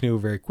fills the canoe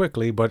very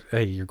quickly. But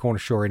hey, you're going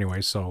ashore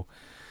anyway, so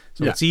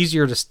it's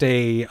easier to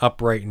stay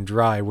upright and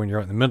dry when you're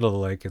out in the middle of the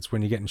lake. It's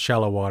when you get in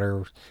shallow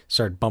water,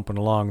 start bumping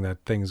along, that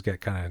things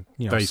get kind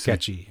of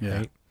sketchy,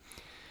 right?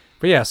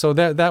 But so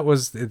that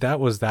was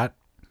that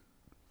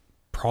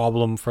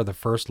problem for the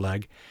first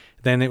leg.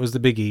 Then it was the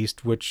Big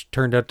East, which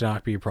turned out to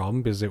not be a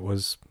problem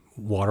because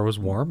water was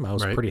warm. I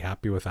was pretty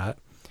happy with that.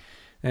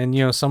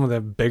 And some of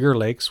the bigger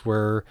lakes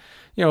were,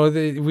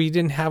 we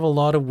didn't have a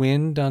lot of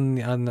wind on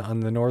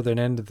the northern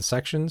end of the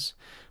sections,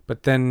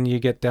 but then you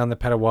get down the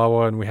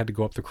Petawawa and we had to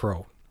go up the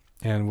Crow,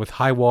 and with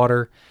high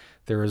water,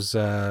 there's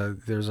a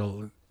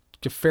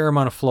fair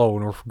amount of flow,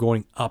 and we're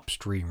going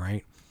upstream,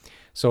 right?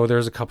 So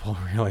there's a couple of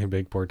really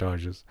big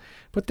portages,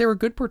 but they were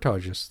good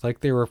portages.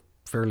 Like, they were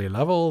fairly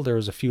level. There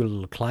was a few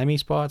little climby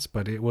spots,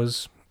 but it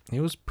was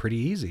pretty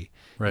easy,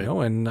 right?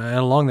 And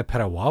along the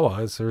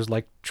Petawawa, there's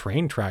like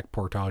train track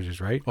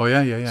portages, right? Oh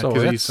yeah. So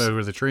because you said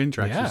where the train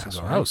tracks. Yeah,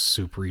 so that was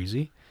super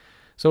easy.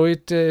 So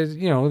it,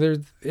 there's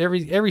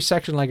every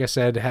section, like I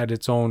said, had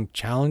its own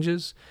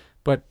challenges,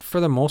 but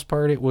for the most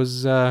part, it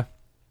was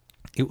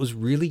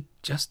really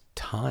just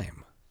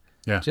time.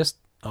 Yeah, just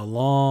a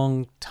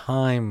long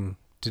time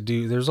to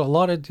do. There's a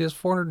lot of just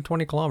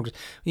 420 kilometers.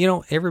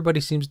 Everybody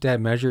seems to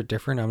measure it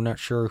different. I'm not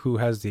sure who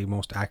has the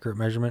most accurate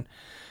measurement,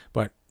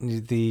 but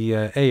the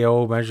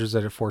AO measures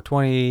it at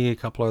 420. A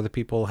couple other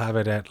people have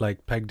it at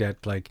pegged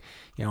at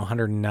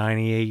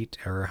 198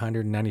 or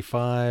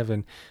 195,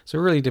 and so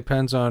it really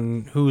depends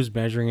on who's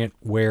measuring it,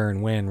 where,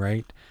 and when,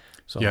 right?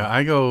 So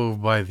I go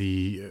by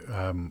the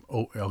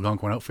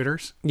Algonquin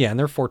Outfitters. Yeah, and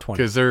they're 420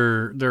 because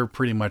they're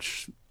pretty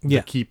much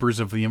the keepers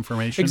of the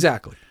information.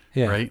 Exactly.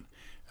 Yeah. Right.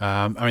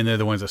 I mean, they're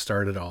the ones that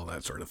started all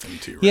that sort of thing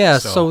too. Right? Yeah,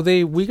 so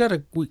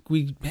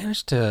we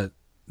managed to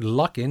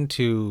luck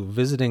into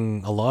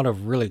visiting a lot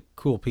of really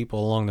cool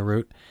people along the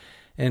route.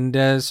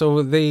 And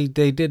so they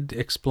did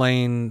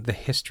explain the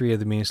history of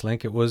the Venus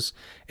Link. It was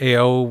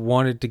AO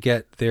wanted to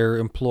get their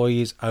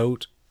employees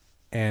out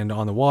and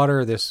on the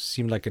water. This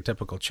seemed like a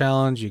typical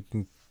challenge. You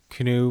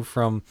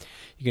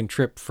can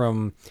trip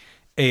from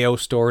AO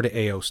store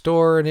to AO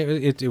store, and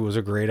it was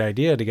a great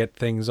idea to get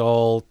things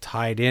all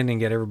tied in and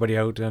get everybody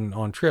out and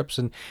on trips.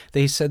 And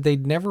they said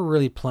they'd never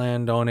really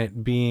planned on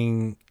it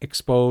being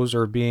exposed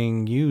or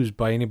being used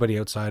by anybody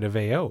outside of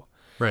AO.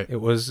 Right.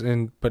 It was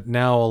but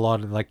now a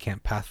lot of like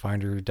Camp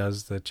Pathfinder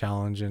does the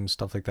challenge and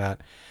stuff like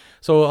that.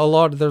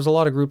 So there's a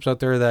lot of groups out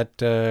there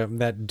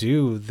that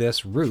do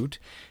this route,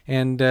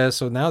 and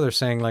so now they're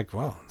saying like,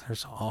 well,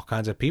 there's all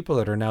kinds of people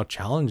that are now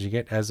challenging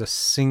it as a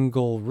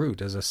single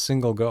route, as a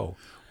single go.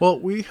 Well,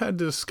 we had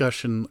a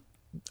discussion.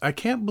 I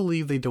can't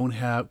believe they don't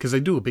have, because they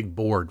do a big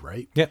board,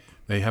 right? Yeah.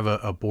 They have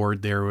a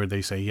board there where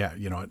they say, yeah,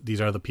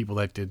 these are the people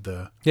that did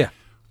the. Yeah.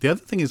 The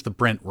other thing is the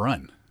Brent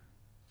Run,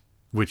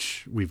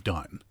 which we've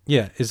done.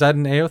 Yeah. Is that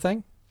an AO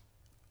thing?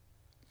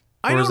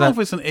 I don't know if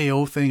it's an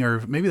AO thing,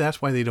 or maybe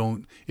that's why they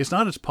don't. It's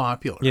not as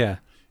popular. Yeah.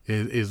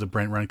 Is the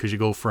Brent Run, because you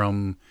go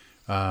from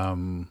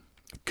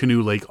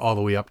Canoe Lake all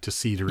the way up to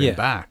Cedar and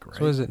back, right?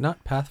 So is it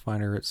not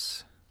Pathfinder?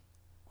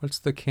 What's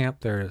the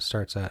camp there it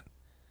starts at?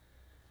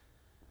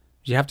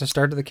 You have to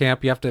start at the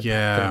camp. You have to.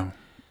 Yeah.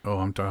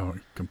 I'm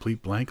talking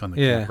complete blank on the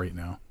camp right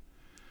now.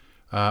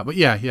 But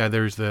yeah.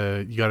 There's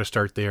you got to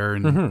start there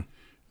and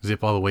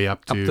zip all the way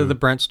up to the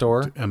Brent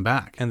store and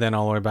back, and then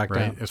all the way back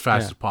down as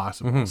fast as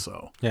possible. Mm-hmm.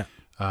 So yeah.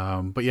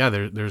 But yeah,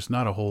 there's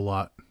not a whole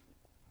lot.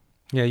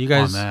 Yeah, you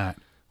guys. On that.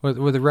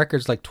 Were the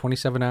records like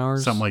 27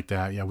 hours? Something like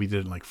that. Yeah, we did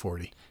it in like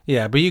 40.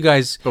 Yeah, but you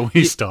guys. But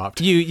we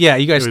stopped. You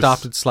guys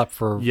stopped and slept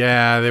for.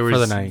 Yeah, there was for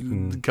the night.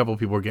 A couple of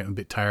people were getting a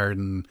bit tired,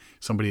 and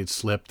somebody had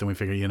slipped, and we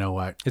figured, you know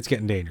what, it's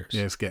getting dangerous.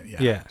 Yeah,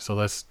 yeah. So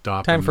let's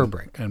stop. Time for a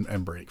break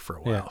and break for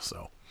a while. Yeah.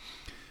 So,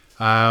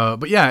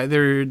 but yeah,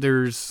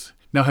 there's.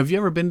 Now, have you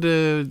ever been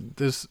to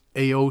this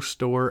AO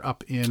store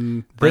up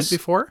in Brent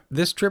before?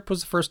 This trip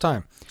was the first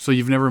time. So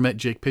you've never met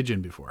Jake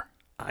Pigeon before?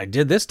 I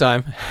did this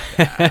time.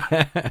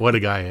 What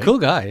a guy, eh? Cool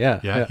guy,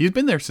 yeah. He's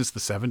been there since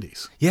the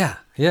 70s. Yeah.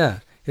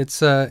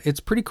 It's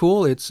pretty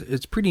cool.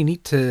 It's pretty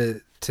neat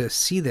to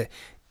see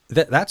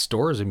that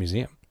store is a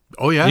museum.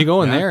 Oh yeah, you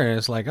go in there and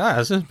it's like,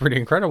 this is pretty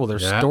incredible.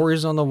 There's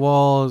stories on the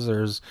walls.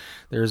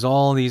 There's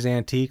all these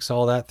antiques,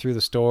 all that through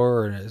the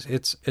store, and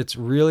it's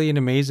really an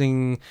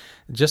amazing,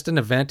 just an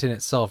event in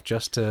itself,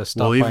 just to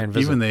stop by and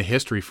visit. Even the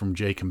history from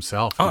Jake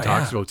himself, he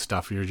talks about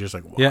stuff. You're just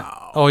like, wow. Yeah.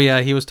 Oh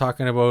yeah, he was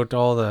talking about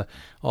all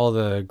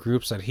the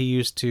groups that he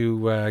used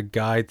to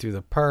guide through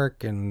the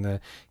park, and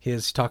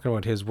he's talking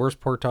about his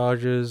worst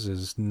portages,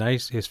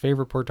 his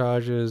favorite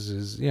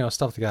portages,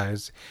 stuff. The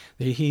guys,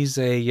 he's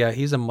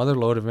a mother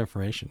lode of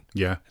information.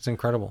 Yeah, it's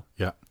incredible.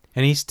 Yeah,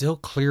 and he's still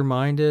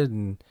clear-minded,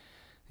 and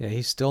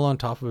he's still on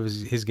top of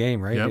his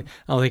game, right? Yep.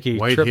 I don't think he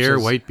white hair,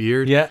 white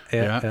beard. Yeah.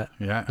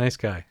 Nice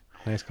guy.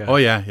 Oh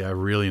yeah,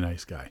 really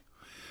nice guy.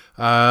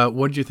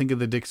 What did you think of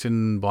the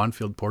Dixon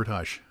Bonfield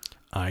portage?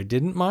 I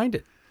didn't mind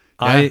it.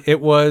 Yeah.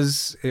 It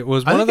was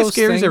one of those. It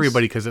scares things,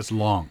 everybody because it's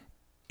long.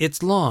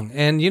 It's long,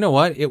 and you know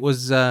what? It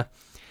was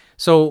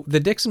so the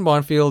Dixon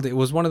Bonfield. It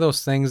was one of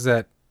those things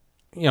that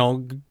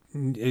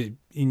in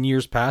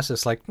years past,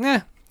 it's like,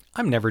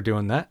 I'm never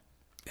doing that.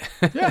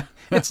 Yeah,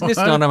 it's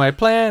not on my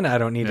plan. I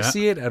don't need to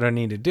see it. I don't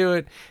need to do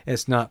it.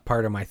 It's not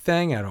part of my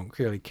thing. I don't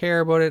really care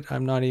about it.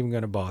 I'm not even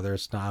going to bother.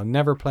 I'll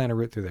never plan a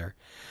route through there.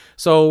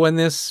 So when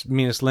this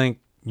Venus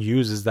Link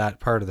uses that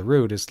part of the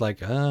route, it's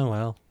like, oh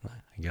well,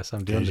 I guess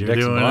I'm doing the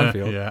Dixon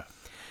Bonfield. Yeah,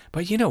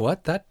 but you know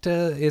what? That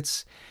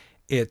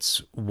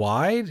it's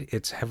wide.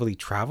 It's heavily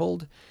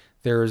traveled.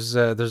 There's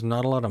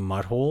not a lot of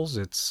mud holes.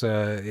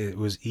 It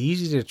was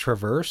easy to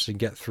traverse and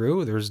get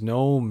through. There's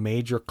no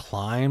major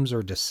climbs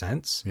or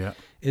descents. Yeah,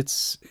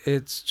 it's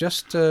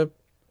just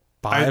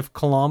 5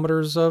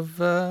 kilometers of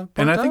portage.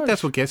 And I think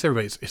that's what gets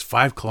everybody. It's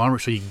 5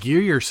 kilometers, so you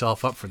gear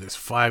yourself up for this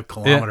 5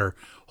 kilometer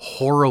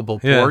horrible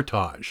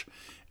portage,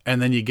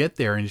 and then you get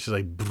there and it's just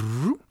like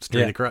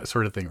straight across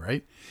sort of thing,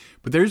 right?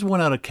 But there's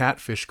one out of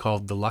Catfish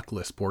called the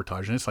Luckless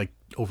portage, and it's like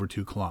over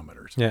 2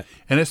 kilometers. Yeah,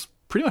 and it's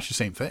pretty much the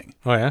same thing.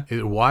 Oh yeah,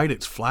 it's wide,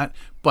 it's flat,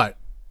 but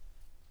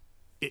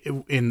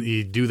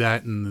you do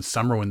that in the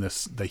summer when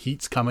the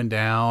heat's coming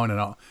down and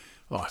all.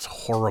 Oh, it's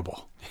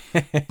horrible.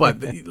 But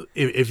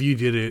if you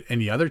did it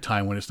any other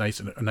time when it's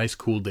a nice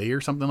cool day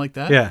or something like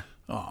that,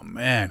 oh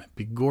man, it'd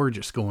be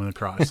gorgeous going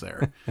across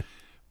there.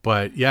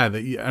 But yeah,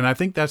 and I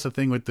think that's the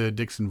thing with the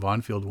Dixon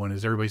Bonfield one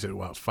is everybody said,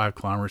 well, it's 5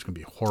 kilometers going to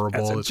be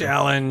horrible. It's a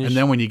challenge. And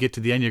then when you get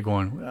to the end, you're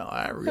going, well,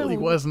 that really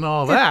wasn't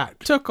all that.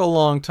 It took a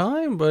long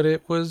time, but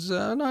it was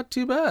not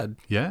too bad.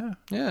 Yeah.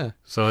 Yeah.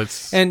 So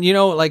it's... And,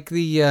 like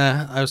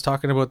I was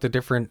talking about the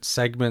different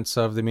segments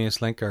of the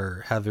Venus Link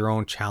have their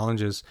own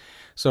challenges.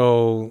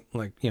 So,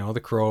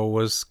 the Crow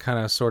was kind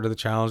of sort of the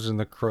challenge, and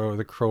the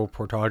Crow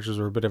portages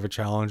were a bit of a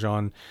challenge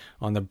on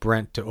the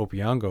Brent to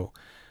Opeongo.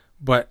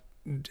 But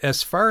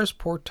as far as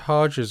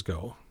portages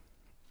go,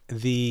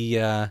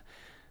 the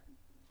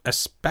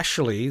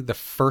especially the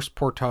first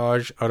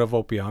portage out of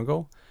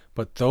Opeongo,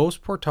 but those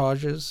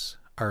portages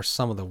are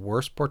some of the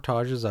worst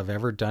portages I've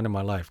ever done in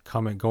my life.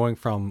 Going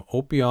from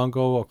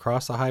Opeongo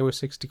across the Highway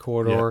 60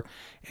 corridor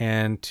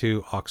and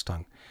to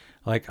Oxtongue.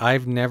 Like,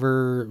 I've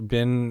never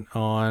been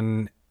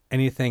on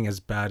anything as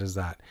bad as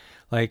that.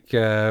 Like,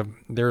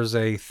 there's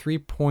a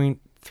 3.3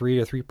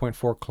 to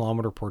 3.4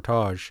 kilometer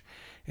portage.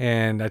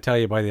 And I tell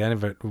you, by the end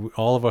of it,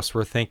 all of us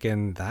were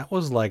thinking that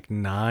was like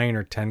 9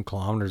 or 10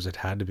 kilometers. It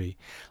had to be.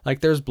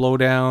 Like, there's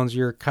blowdowns.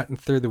 You're cutting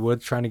through the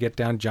woods trying to get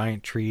down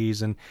giant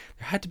trees. And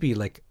there had to be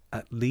like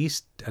at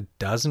least a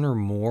dozen or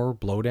more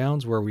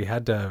blowdowns where we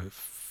had to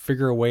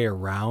figure a way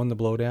around the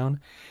blowdown.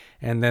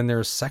 And then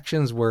there's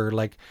sections where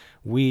like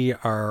we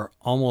are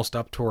almost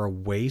up to our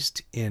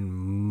waist in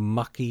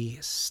mucky,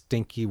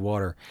 stinky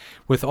water.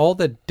 With all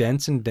the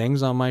dents and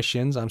dings on my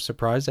shins, I'm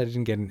surprised I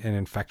didn't get an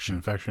infection.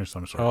 Infection of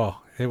some sort. Oh,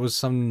 it was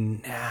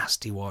some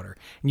nasty water.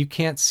 And you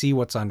can't see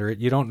what's under it.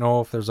 You don't know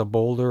if there's a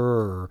boulder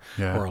or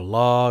a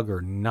log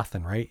or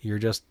nothing, right? You're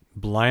just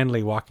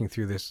blindly walking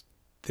through this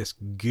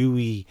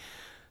gooey,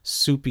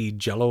 soupy,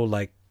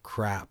 jello-like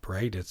crap,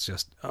 right? It's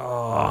just,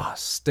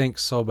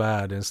 stinks so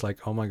bad. And it's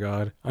like, oh my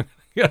God, I'm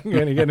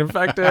going to get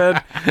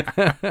infected.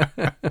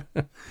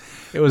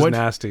 It was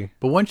nasty.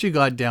 But once you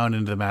got down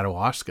into the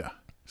Madawaska,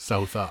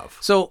 south of.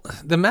 So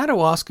the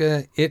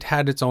Madawaska, it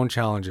had its own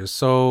challenges.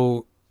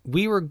 So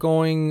we were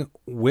going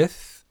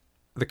with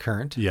the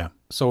current. Yeah.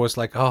 So it's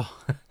like,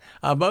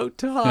 about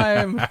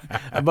time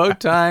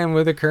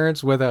with the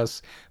currents with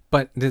us.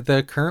 But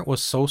the current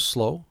was so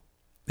slow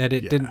that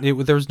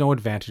there was no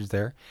advantage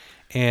there.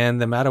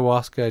 And the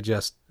Madawaska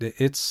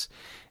it's,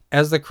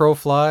 as the crow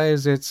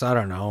flies, it's, I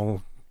don't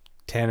know,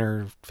 10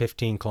 or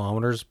 15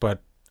 kilometers,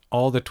 but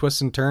all the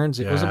twists and turns,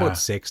 it was about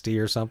 60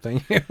 or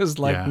something. It was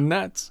like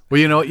nuts.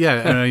 Well,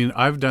 and I mean,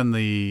 I've done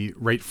the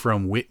right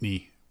from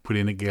Whitney, put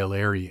in a Gale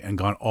Airy and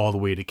gone all the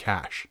way to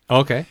Cache.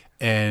 Okay.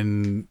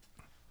 And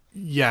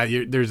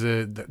there's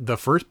the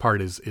first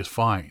part is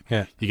fine.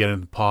 Yeah. You get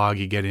into Pog,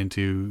 you get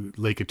into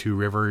Lake of Two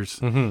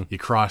Rivers, you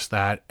cross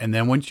that. And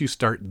then once you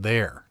start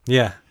there.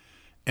 Yeah.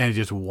 And it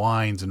just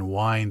winds and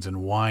winds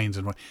and winds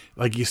and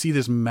like you see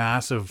this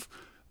massive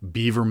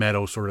beaver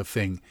meadow sort of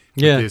thing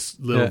with this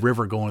little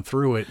river going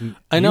through it, and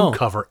I know. you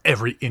cover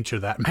every inch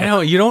of that meadow. I know,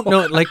 you don't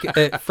know, like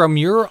from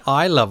your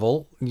eye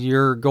level,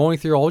 you're going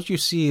through, all you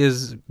see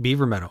is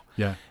beaver meadow.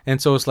 Yeah.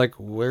 And so it's like,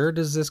 where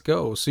does this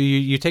go? So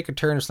you take a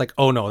turn, it's like,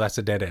 oh no, that's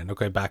a dead end.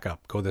 Okay, back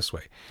up, go this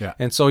way. Yeah.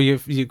 And so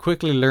you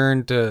quickly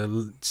learn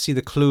to see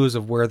the clues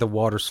of where the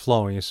water's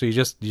flowing. So you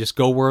just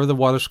go where the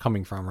water's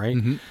coming from, right?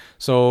 Mm-hmm.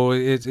 So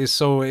it's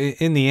so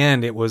in the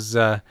end it was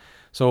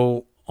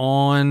So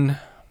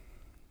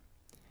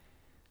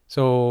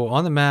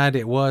on the Mad,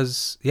 it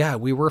was,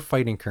 we were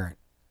fighting current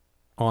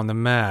on the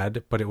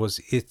Mad, but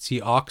it's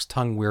the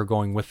Oxtongue we were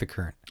going with the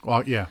current.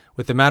 Well, yeah.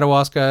 With the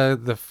Madawaska,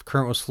 the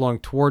current was flowing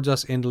towards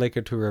us into Lake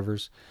of Two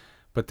Rivers.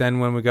 But then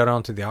when we got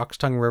onto the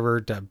Oxtongue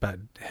River,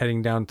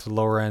 heading down to the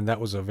lower end, that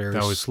was a very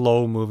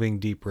slow-moving,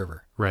 deep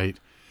river. Right.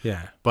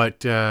 Yeah.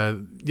 But,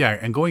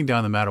 and going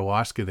down the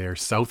Madawaska there,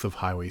 south of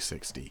Highway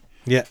 60.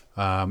 Yeah.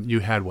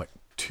 You had,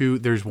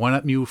 there's one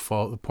at Mew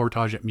Falls, the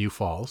portage at Mew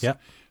Falls. Yeah.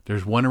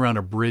 There's one around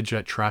a bridge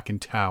at Tracken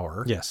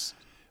Tower. Yes.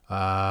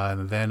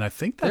 And then I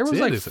think that's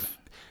isn't it?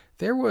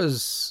 There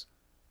was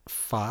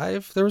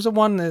 5. There was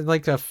one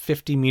like a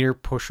 50-meter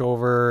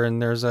pushover,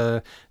 and there's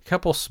a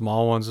couple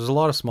small ones. There's a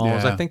lot of small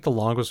ones. I think the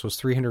longest was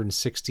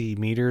 360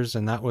 meters,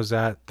 and that was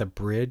at the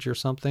bridge or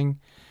something.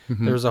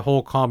 Mm-hmm. There was a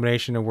whole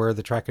combination of where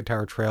the Tracken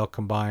Tower Trail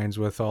combines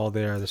with all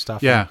the other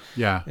stuff. Yeah.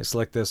 It's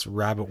like this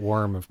rabbit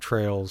warren of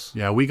trails.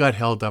 Yeah, we got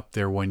held up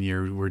there one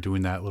year. We were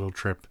doing that little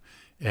trip.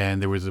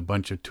 And there was a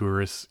bunch of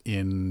tourists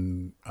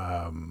in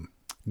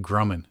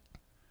Grumman,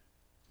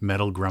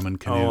 metal Grumman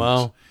canoes. Oh,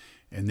 wow.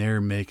 And they're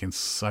making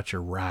such a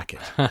racket.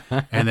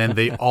 And then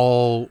they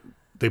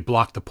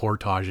blocked the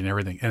portage and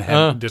everything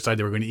and decided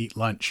they were going to eat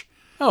lunch.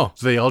 Oh.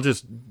 So they all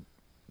just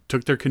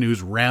took their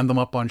canoes, ran them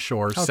up on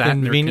shore, sat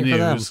in their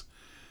canoes,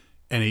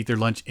 and ate their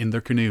lunch in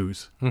their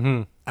canoes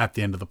at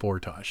the end of the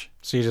portage.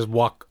 So you just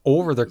walk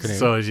over their canoe.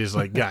 So it's just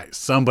like, guys,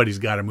 somebody's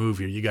got to move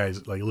here. You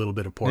guys, like a little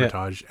bit of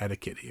portage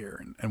etiquette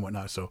here and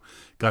whatnot. So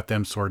got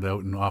them sorted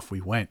out and off we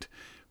went.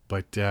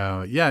 But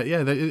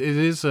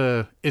it's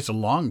a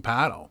long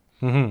paddle.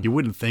 Mm-hmm. You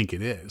wouldn't think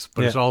it is,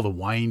 but it's all the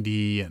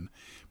windy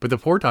but the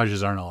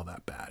portages aren't all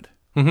that bad.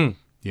 Mm-hmm.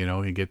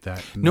 You get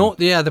that.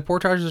 The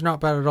portage is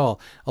not bad at all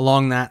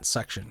along that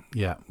section.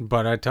 Yeah.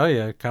 But I tell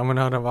you, coming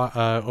out of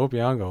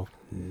Opeongo,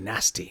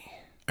 nasty.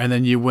 And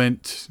then you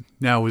went,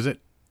 now was it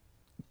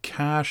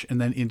Cache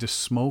and then into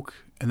Smoke?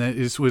 And then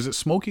was it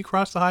Smoke you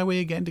crossed the highway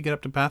again to get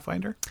up to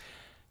Pathfinder?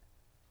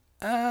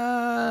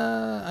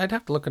 I'd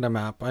have to look at a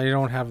map. I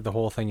don't have the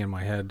whole thing in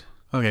my head.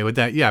 Okay, with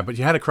that, but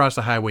you had to cross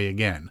the highway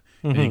again,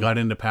 and you got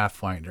into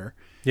Pathfinder.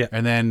 Yeah.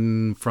 And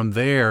then from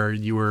there,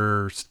 you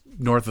were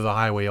north of the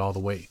highway all the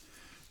way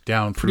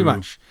down through. Pretty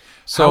much.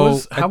 So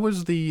how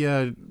was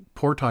the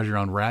portage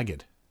around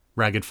Ragged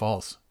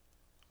Falls?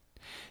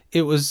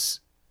 it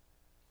was.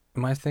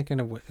 Am I thinking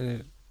of?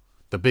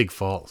 The big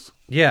falls,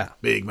 Yeah,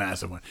 big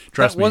massive one.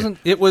 Trust me.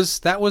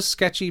 That was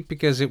sketchy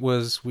because it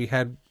was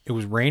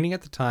raining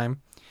at the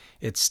time.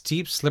 It's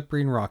steep,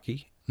 slippery, and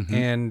rocky,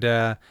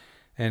 and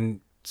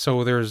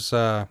so there's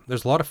a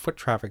lot of foot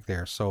traffic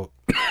there. So,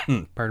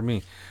 pardon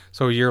me.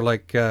 So you're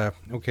like,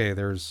 okay,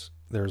 there's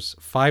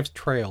 5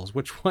 trails.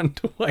 Which one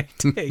do I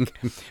take?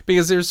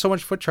 Because there's so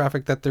much foot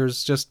traffic that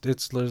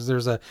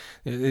the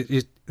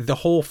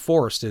whole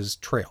forest is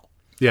trail.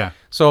 Yeah.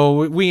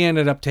 So we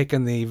ended up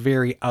taking the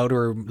very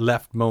outer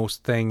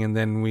leftmost thing, and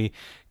then we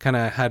kind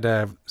of had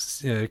to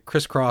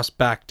crisscross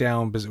back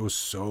down because it was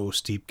so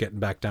steep getting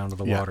back down to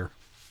the water.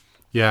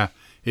 Yeah,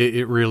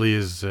 it really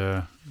is.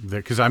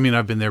 Because I mean,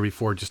 I've been there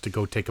before just to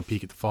go take a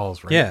peek at the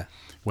falls, right? Yeah.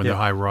 When the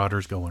high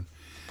water's going.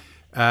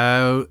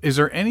 Is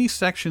there any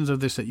sections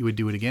of this that you would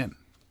do it again?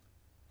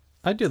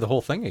 I'd do the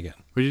whole thing again.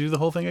 Would you do the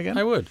whole thing again?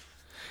 I would.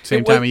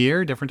 Same time of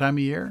year, different time of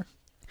year?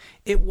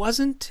 It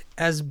wasn't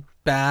as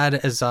bad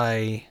as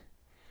I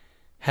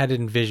had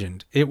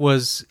envisioned. It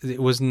was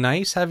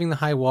nice having the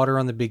high water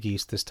on the Big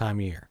East this time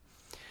of year.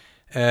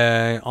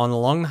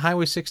 Along the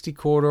Highway 60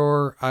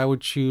 corridor, I would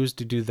choose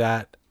to do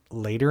that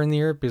later in the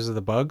year because of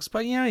the bugs.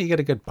 But yeah, you get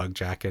a good bug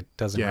jacket.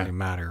 Doesn't really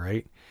matter,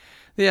 right?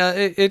 Yeah,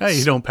 it's...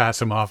 You don't pass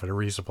them off at a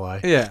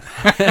resupply. Yeah,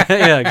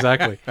 yeah,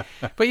 exactly.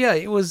 But yeah,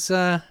 it was...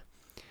 I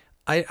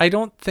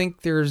don't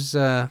think there's...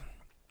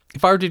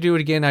 if I were to do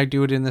it again, I'd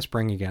do it in the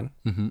spring again.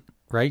 Mm-hmm.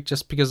 Right?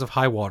 Just because of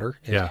high water,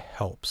 it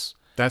helps.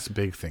 That's a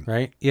big thing.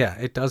 Right? Yeah,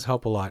 it does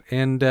help a lot.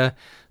 And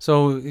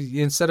so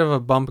instead of a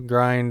bump and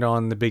grind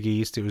on the Big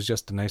East, it was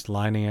just a nice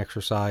lining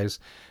exercise.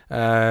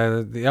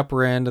 The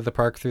upper end of the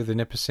park through the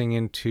Nipissing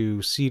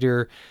into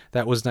Cedar,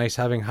 that was nice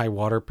having high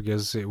water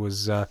because it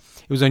was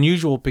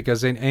unusual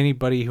because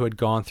anybody who had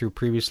gone through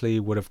previously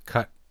would have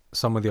cut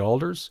some of the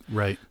alders.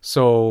 Right.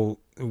 So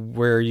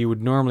where you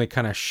would normally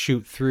kind of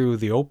shoot through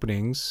the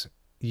openings,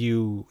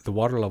 the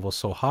water level is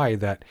so high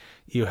that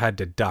you had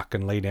to duck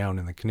and lay down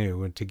in the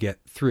canoe and to get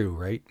through,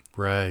 right?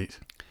 Right.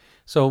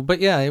 So, but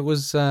yeah, it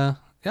was, I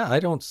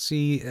don't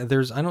see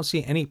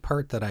any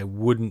part that I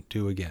wouldn't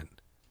do again.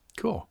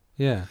 Cool.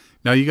 Yeah.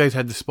 Now you guys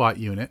had the spot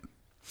unit.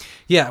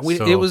 Yeah,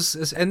 it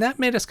was, and that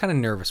made us kind of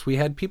nervous. We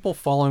had people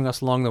following us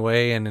along the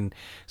way, and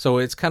so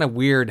it's kind of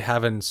weird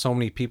having so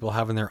many people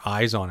having their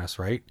eyes on us,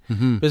 right?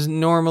 Mm-hmm. Because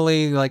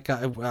normally, like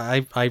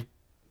I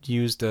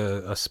used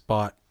a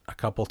spot a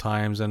couple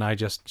times, and I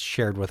just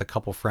shared with a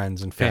couple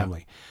friends and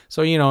family. Yeah.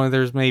 So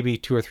there's maybe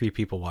 2 or 3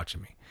 people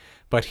watching me,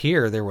 but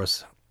here there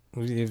was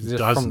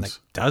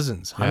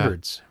dozens,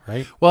 hundreds,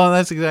 right? Well,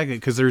 that's exactly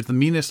because there's the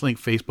Meanest Link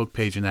Facebook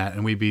page and that,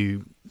 and we'd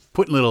be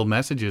putting little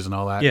messages and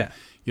all that. Yeah.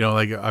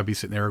 Like I'd be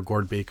sitting there,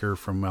 Gord Baker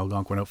from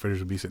Algonquin Outfitters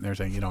would be sitting there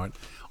saying,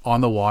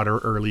 on the water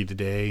early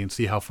today and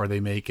see how far they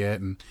make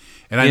it. And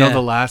I know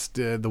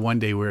the one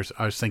day where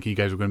I was thinking you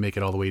guys were going to make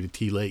it all the way to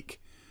T Lake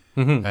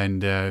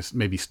and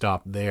maybe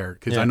stop there.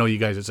 Because I know you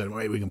guys had said,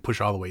 wait, we can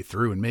push all the way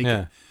through and make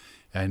it.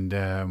 And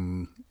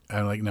I'm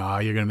like, no,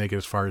 you're going to make it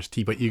as far as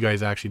T. But you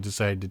guys actually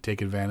decided to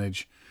take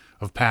advantage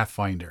of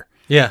Pathfinder.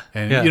 Yeah.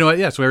 And you know what?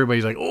 Yeah. So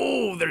everybody's like,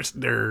 oh, they're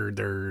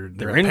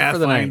in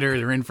Pathfinder.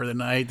 They're in for the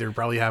night. They're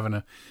probably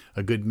having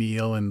a good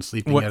meal and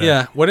sleeping what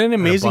an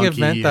amazing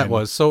event that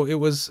was. So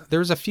there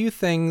was a few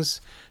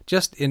things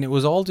and it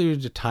was all due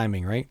to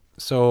timing, right?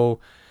 So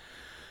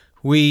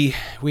we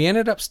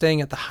ended up staying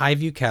at the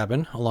Highview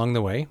cabin along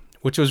the way,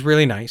 which was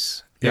really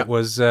nice. Yeah. It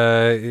was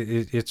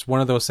it's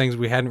one of those things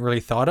we hadn't really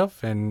thought of,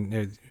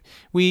 and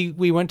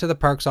we went to the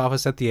parks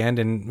office at the end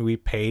and we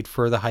paid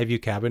for the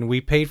Highview cabin. We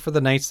paid for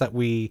the nights that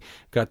we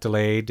got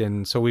delayed,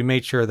 and so we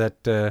made sure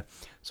that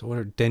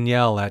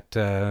Danielle at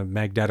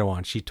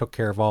Magnetawan, she took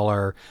care of all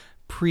our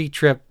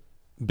pre-trip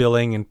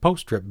billing and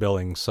post-trip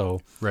billing. So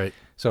right.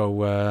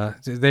 So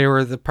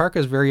the park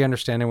is very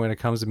understanding when it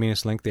comes to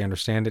Meanest Link. They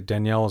understand it.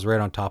 Danielle is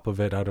right on top of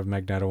it out of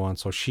Magnetawan.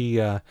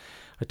 So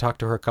I talked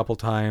to her a couple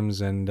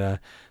times, and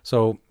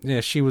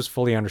she was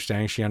fully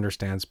understanding. She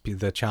understands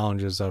the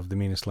challenges of the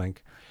Meanest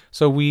Link.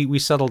 So we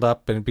settled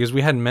up, and because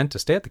we hadn't meant to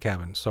stay at the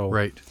cabin, so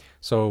right.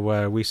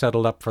 So we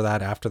settled up for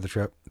that after the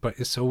trip.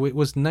 But so it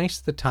was nice,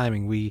 the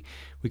timing. We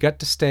got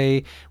to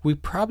stay. We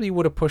probably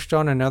would have pushed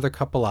on another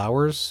couple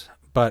hours,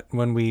 but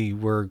when we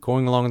were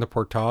going along the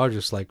portage,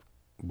 it's like,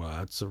 well,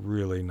 that's a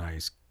really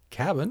nice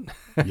cabin.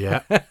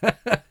 Yeah.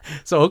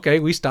 So,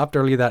 okay, we stopped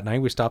early that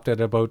night. We stopped at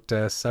about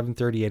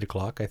 7:30, 8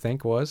 o'clock, I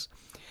think it was.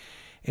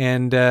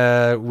 And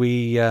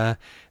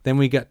then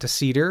we got to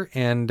Cedar,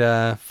 and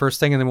first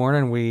thing in the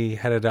morning, we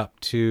headed up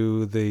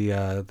to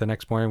the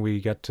next morning,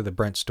 we got to the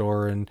Brent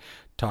store and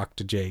talked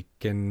to Jake.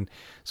 And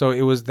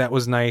so that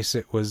was nice.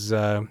 It was,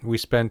 we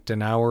spent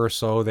an hour or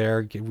so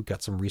there. We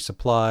got some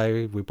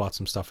resupply. We bought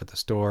some stuff at the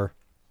store.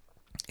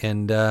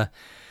 And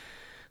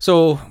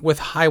So with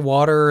high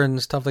water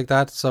and stuff like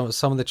that, some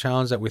of the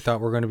challenges that we thought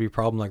were going to be a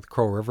problem, like the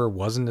Crow River,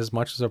 wasn't as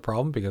much as a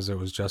problem because it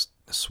was just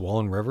a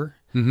swollen river.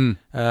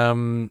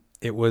 Mm-hmm.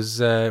 It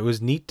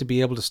was neat to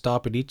be able to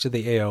stop at each of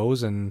the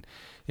AOs, and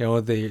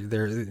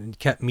they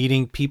kept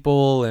meeting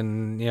people,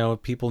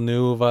 and people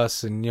knew of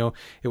us, and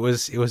it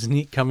was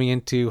neat coming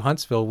into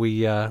Huntsville.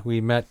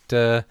 We met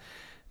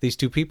these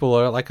two people.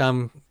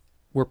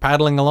 We're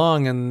paddling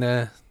along,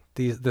 and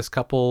this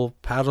couple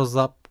paddles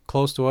up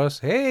close to us.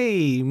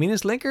 Hey,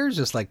 Meanest Linkers?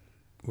 Just like,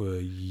 well,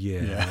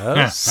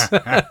 yes.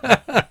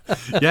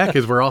 Yeah,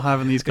 because we're all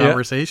having these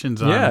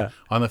conversations on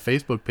the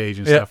Facebook page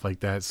and stuff like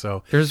that.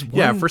 So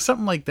for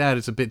something like that,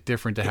 it's a bit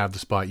different to have the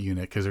spot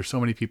unit because there's so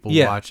many people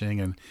watching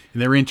and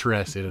they're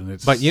interested. And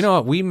it's. But you know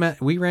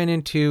what? We ran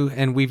into,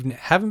 and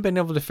haven't been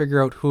able to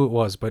figure out who it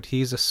was, but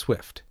he's a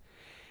Swift.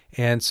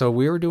 And so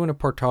we were doing a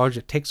portage.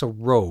 It takes a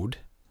road,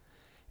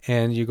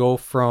 and you go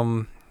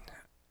from,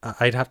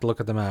 I'd have to look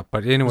at the map,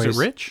 but anyways. Was it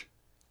Rich?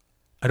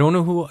 I don't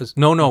know who it was.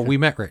 No, okay. We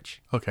met Rich.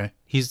 Okay.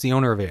 He's the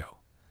owner of AO,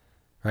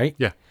 right?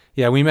 Yeah.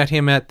 Yeah, we met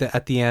him at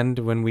the end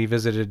when we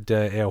visited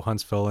AO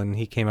Huntsville, and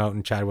he came out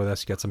and chatted with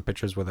us. He got some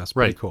pictures with us.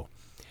 Pretty cool.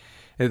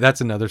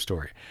 That's another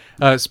story.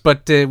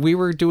 But we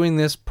were doing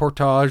this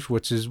portage,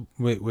 which is,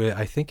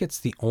 I think it's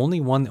the only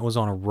one that was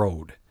on a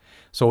road.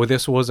 So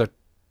this was a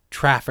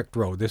trafficked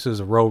road. This is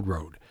a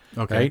road.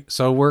 Okay. Right?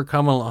 So we're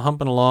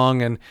humping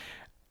along, and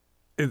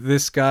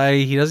this guy,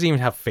 he doesn't even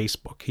have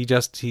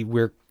Facebook.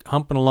 We're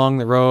humping along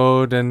the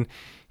road, and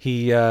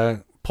he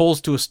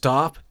pulls to a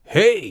stop.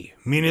 Hey,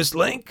 Meanest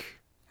Link.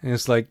 And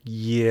it's like,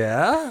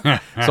 yeah.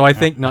 So I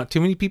think not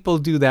too many people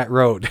do that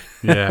road.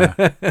 Yeah.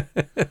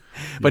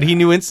 But he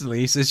knew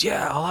instantly. He says,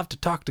 yeah, I'll have to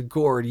talk to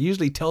Gord. He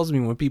usually tells me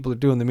when people are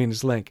doing the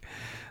Meanest Link.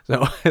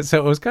 So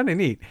it was kind of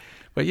neat.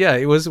 But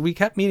yeah, we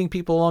kept meeting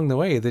people along the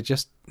way that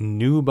just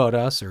knew about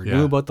us or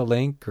knew about the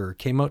link or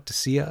came out to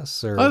see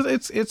us. Or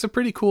it's a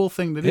pretty cool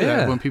thing to do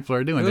when people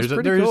are doing. It's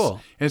pretty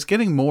cool. And it's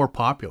getting more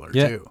popular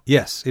too.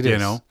 Yes, it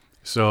is.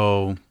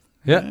 So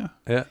yeah.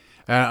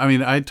 I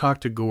mean, I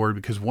talked to Gord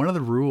because one of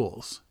the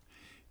rules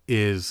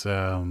is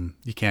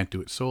you can't do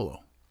it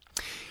solo.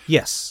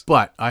 Yes,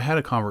 but I had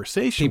a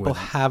conversation. People with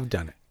him, have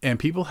done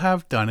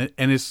it,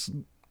 and it's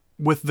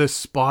with the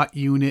spot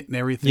unit and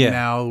everything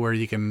now, where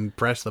you can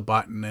press the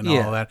button and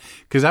all that.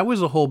 Because that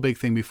was a whole big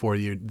thing before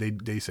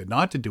they said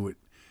not to do it.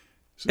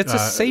 It's a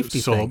safety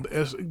thing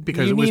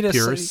because it was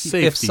pure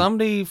safety. If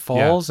somebody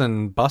falls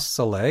and busts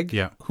a leg,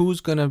 who's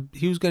gonna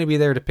be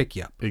there to pick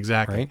you up?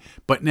 Exactly. Right?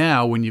 But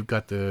now when you've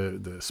got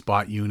the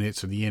spot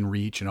units or the in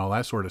reach and all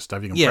that sort of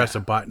stuff, you can press a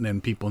button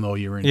and people know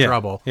you're in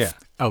trouble. Yeah.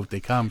 Out they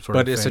come.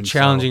 But it's a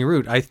challenging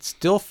route. I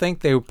still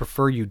think they would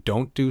prefer you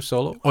don't do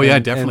solo. Oh yeah,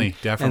 definitely.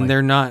 And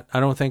they're not. I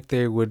don't think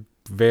they would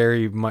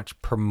very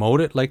much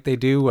promote it like they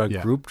do a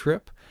group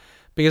trip.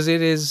 Because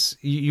it is,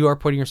 you are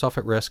putting yourself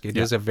at risk. It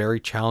is a very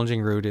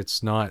challenging route.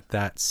 It's not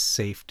that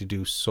safe to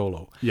do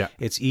solo. Yeah.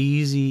 It's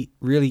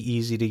really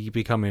easy to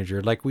become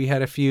injured. Like we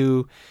had a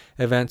few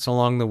events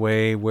along the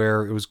way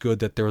where it was good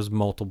that there was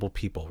multiple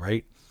people,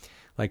 right?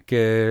 Like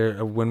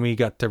when we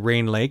got to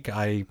Rain Lake,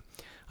 I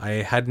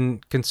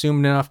hadn't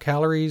consumed enough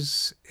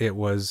calories. It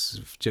was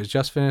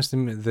just finished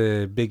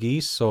the Big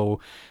East, so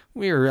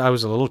I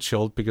was a little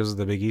chilled because of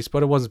the Big East,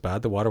 but it wasn't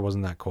bad. The water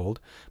wasn't that cold.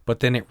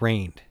 But then it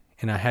rained,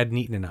 and I hadn't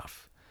eaten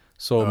enough.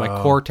 So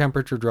my core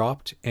temperature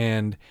dropped,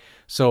 and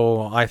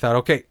so I thought,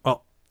 okay,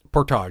 well,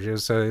 portage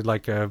is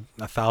like a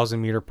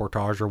 1,000-meter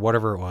portage or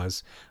whatever it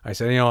was. I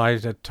said, I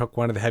took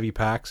one of the heavy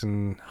packs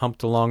and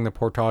humped along the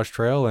portage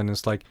trail, and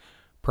it's like,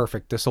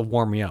 perfect, this will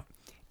warm me up.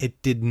 It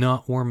did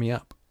not warm me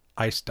up.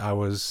 You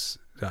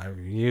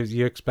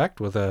expect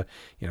with a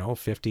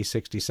 50,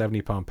 60,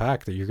 70-pound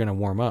pack that you're going to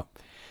warm up.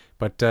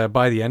 But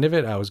by the end of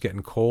it, I was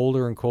getting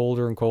colder and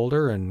colder and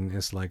colder, and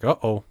it's like,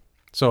 uh-oh.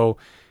 So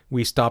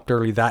we stopped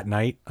early that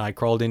night. I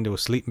crawled into a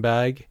sleeping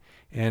bag,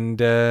 and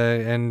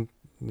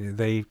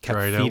they kept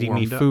feeding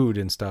me food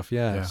and stuff.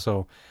 Yeah.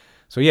 So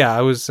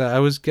I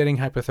was getting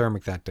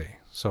hypothermic that day.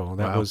 So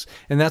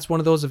that's one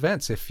of those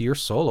events. If you're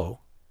solo,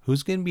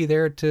 who's going to be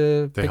there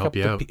to pick up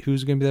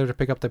who's going to be there to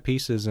pick up the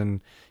pieces?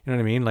 And you know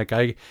what I mean? Like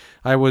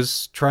I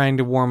was trying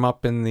to warm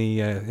up in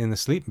the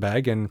sleeping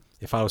bag, and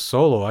if I was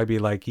solo, I'd be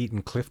like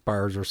eating Cliff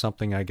Bars or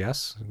something, I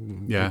guess.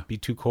 Yeah. It'd be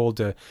too cold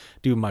to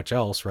do much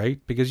else, right?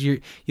 Because you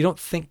don't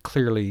think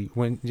clearly.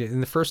 When in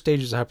the first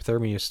stages of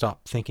hypothermia, you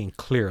stop thinking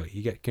clearly.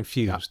 You get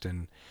confused,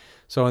 and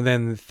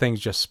then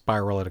things just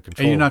spiral out of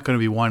control. And you're not going to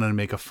be wanting to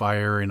make a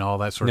fire and all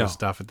that sort of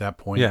stuff at that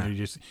point. Yeah.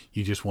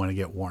 You just want to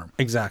get warm.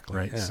 Exactly.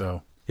 Right. Yeah.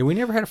 So. Yeah, we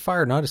never had a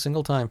fire, not a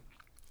single time.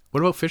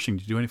 What about fishing?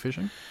 Did you do any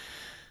fishing?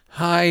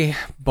 I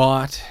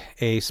bought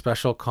a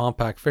special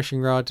compact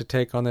fishing rod to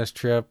take on this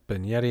trip,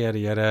 and yada, yada,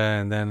 yada.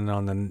 And then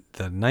on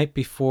the night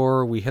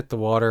before we hit the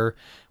water,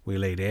 we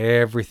laid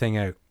everything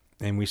out,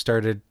 and we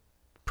started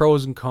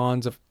pros and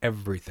cons of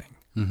everything.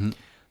 Mm-hmm.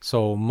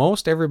 So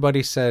most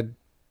everybody said,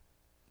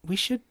 we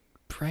should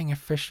bring a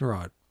fishing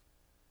rod.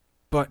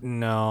 But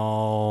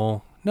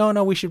no,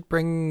 we should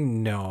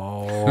bring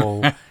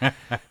no.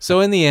 So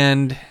in the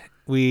end,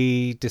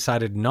 we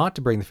decided not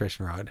to bring the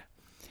fishing rod,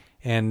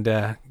 and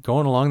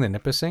going along the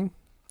Nipissing,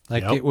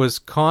 like Yep. it was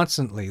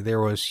constantly, there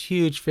was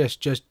huge fish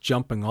just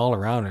jumping all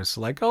around us.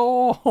 Like,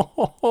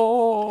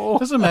 oh,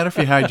 Doesn't matter if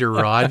you had your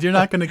rod, you're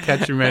not going to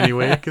catch them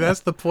anyway. 'Cause that's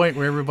the point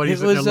where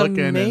everybody's it was looking.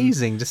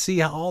 amazing to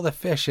see all the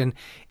fish,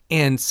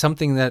 and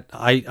something that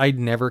I'd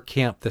never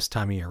camp this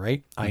time of year,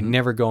 right? I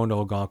never go into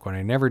Algonquin.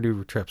 I never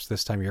do trips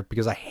this time of year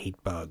because I hate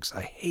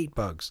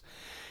bugs.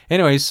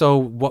 Anyway, so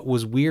what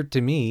was weird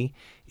to me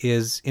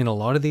is in a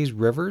lot of these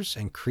rivers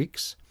and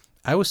creeks,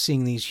 I was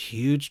seeing these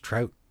huge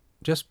trout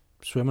just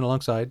swimming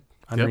alongside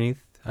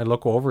underneath. I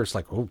look over, it's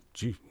like, oh,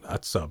 gee,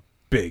 that's a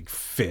big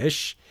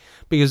fish.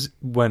 Because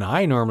when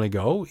I normally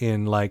go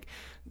in like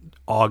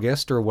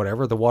August or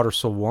whatever, the water's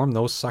so warm,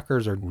 those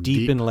suckers are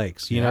deep in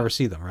lakes. You never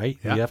see them, right?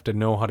 Yeah. You have to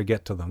know how to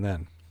get to them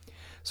then.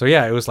 So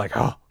yeah, it was like,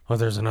 oh,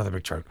 there's another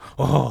big trout.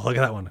 Oh, look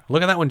at that one.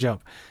 Look at that one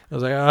jump. I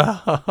was like,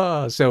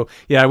 ah. So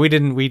yeah, we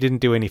didn't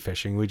do any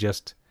fishing. We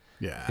just,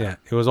 Yeah.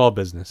 it was all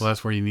business. Well,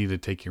 that's where you need to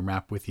take your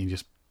map with you and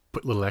just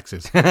put little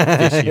X's.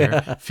 Fish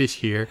here, fish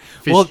here,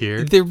 fish Well,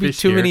 here. there'd be fish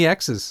too here. many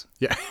X's.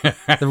 Yeah.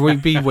 There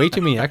would be way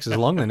too many X's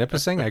along the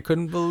Nipissing. I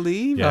couldn't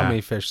believe how Yeah.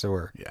 many fish there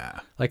were. Yeah.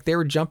 Like they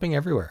were jumping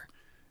everywhere,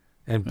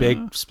 and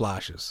big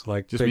splashes.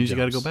 Like Just big means you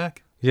got to jumps. go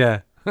back.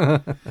 Yeah,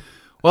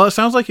 Well, it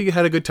sounds like you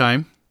had a good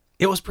time.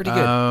 it was pretty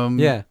good.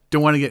 Yeah.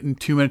 Don't want to get in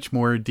too much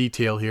more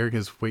detail here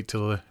because wait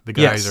till the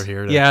guys are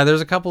here. Yeah,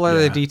 there's a couple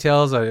other Yeah.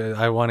 details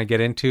I want to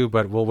get into,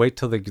 but we'll wait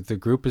till the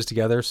group is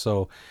together.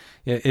 So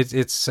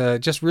it's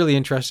just really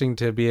interesting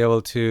to be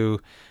able to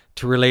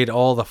relate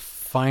all the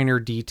finer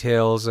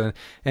details,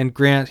 and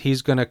Grant,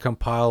 he's going to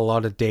compile a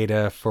lot of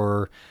data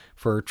for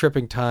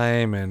tripping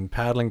time and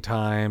paddling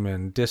time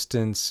and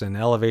distance and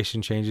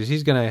elevation changes.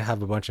 He's going to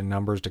have a bunch of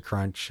numbers to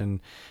crunch, and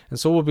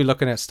so we'll be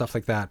looking at stuff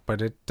like that.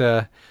 But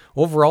it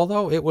overall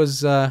though, it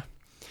was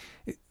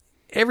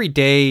every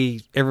day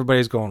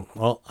everybody's going,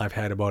 well, I've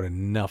had about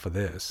enough of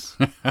this.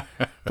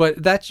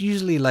 But that's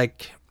usually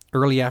like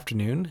early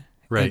afternoon.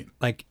 Right. And,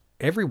 like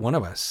every one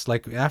of us,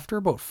 like after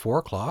about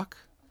 4:00,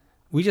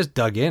 we just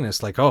dug in.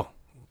 It's like, oh,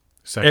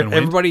 Second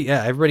wind.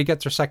 everybody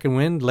gets their second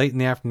wind late in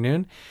the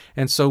afternoon.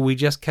 And so we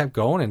just kept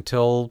going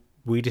until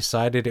we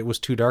decided it was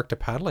too dark to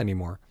paddle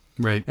anymore.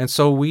 Right. And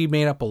so we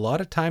made up a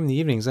lot of time in the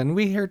evenings, and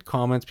we heard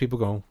comments, people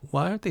going,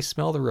 why don't they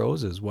smell the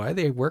roses? Why are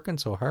they working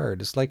so hard?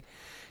 It's like,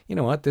 you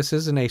know what? This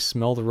isn't a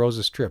smell the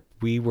roses trip.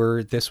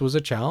 This was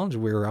a challenge.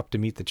 We were up to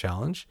meet the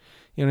challenge.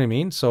 You know what I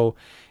mean? So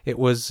it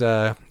was,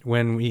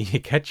 when we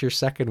catch your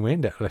second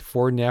wind at like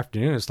 4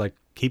 p.m, it's like,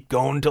 keep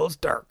going until it's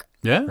dark.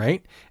 Yeah.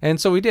 Right. And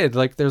so we did.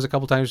 Like there's a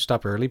couple times we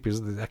stopped early because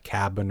of a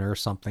cabin or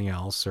something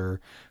else, or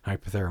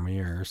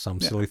hypothermia or some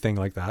silly thing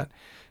like that.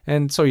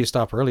 And so you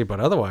stop early, but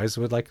otherwise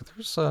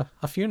there's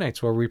a few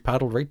nights where we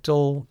paddled right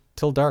till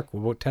dark,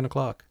 about 10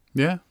 o'clock.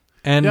 Yeah.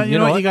 And Yeah. You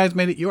know what? what? You guys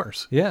made it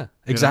yours. Yeah,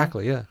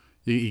 exactly. Yeah.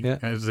 Yeah.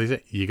 As they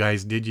say, you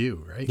guys did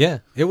you, right? Yeah,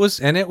 it was,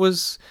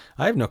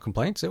 I have no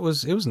complaints. It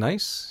was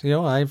nice. You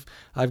know,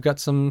 I've got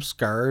some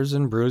scars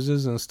and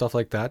bruises and stuff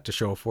like that to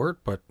show for it,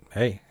 but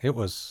hey, it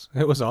was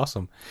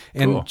awesome.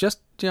 And Cool. just,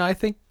 I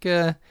think,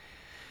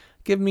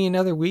 give me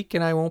another week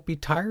and I won't be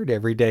tired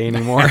every day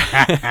anymore.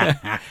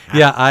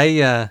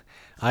 Yeah.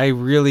 I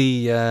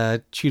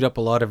really, chewed up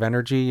a lot of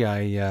energy.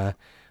 I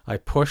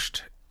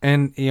pushed,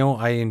 and,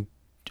 I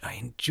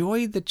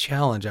enjoyed the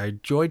challenge. I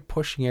enjoyed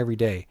pushing every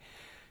day.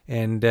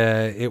 And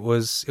it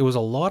was a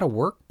lot of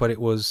work, but it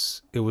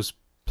was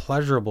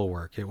pleasurable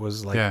work. It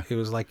was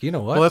like, you know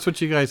what? Well, that's what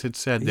you guys had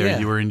said there. Yeah.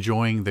 You were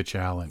enjoying the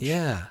challenge.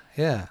 Yeah.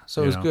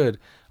 So it You was know? good.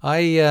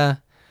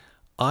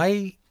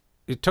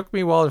 It took me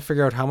a while to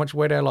figure out how much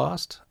weight I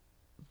lost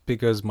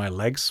because my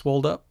legs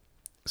swelled up.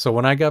 So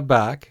when I got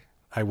back,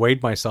 I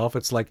weighed myself.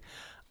 It's like,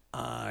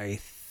 I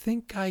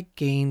think I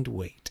gained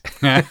weight.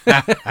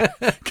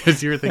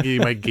 Because you were thinking you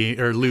might gain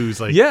or lose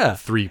like Yeah.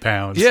 3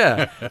 pounds.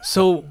 Yeah.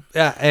 So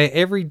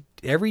every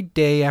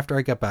day after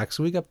I got back,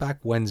 so we got back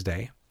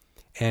Wednesday,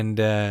 and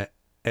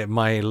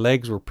my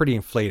legs were pretty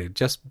inflated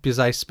just because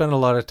I spent a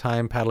lot of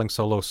time paddling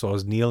solo, so I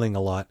was kneeling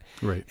a lot,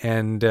 Right.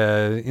 and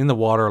in the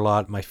water a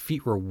lot. My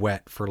feet were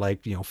wet for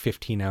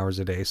 15 hours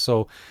a day,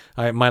 so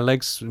my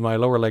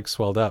lower legs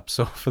swelled up.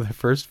 So for the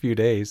first few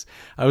days,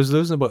 I was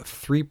losing about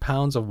 3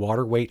 pounds of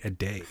water weight a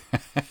day,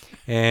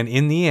 and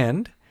in the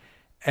end.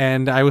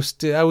 And I was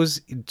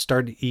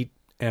starting to eat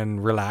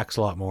and relax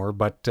a lot more,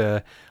 but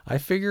I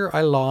figure I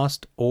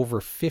lost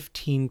over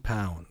 15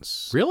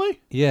 pounds.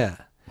 Really? Yeah.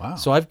 Wow.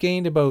 So I've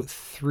gained about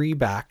 3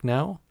 back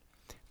now,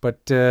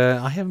 but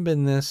I haven't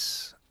been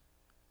this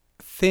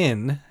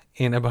thin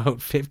in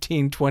about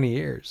 15, 20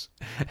 years.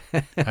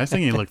 I was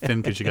thinking you looked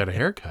thin because you got a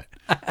haircut.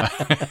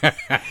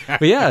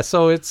 But yeah,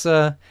 so it's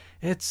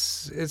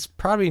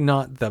probably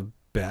not the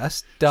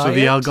best diet. So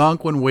the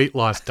Algonquin weight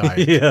loss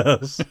diet.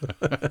 Yes.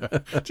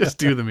 Just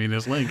do the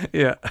meanest link.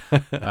 Yeah.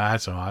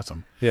 That's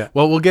awesome. Yeah.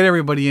 Well, we'll get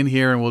everybody in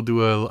here and we'll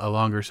do a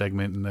longer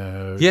segment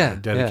and Yeah, a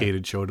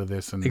dedicated show to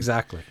this and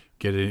Exactly.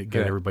 get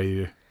Yeah.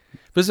 everybody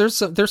Because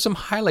there's some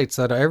highlights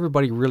that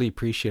everybody really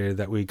appreciated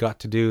that we got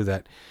to do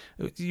that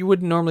you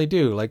wouldn't normally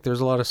do. Like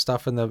there's a lot of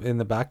stuff in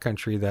the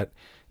backcountry that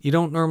you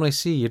don't normally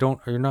see. You're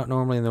not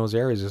normally in those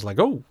areas. It's like,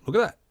 oh, look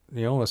at that.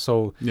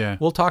 So Yeah.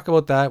 we'll talk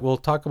about that. We'll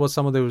talk about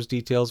some of those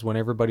details when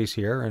everybody's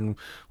here, and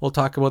we'll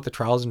talk about the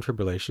trials and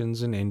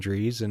tribulations and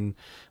injuries, and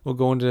we'll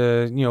go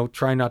into,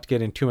 try not to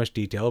get in too much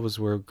detail because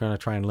we're going to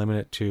try and limit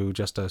it to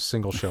just a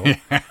single show.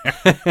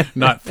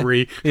 Not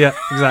 3. Yeah,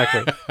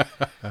 exactly.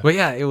 But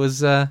yeah, it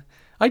was,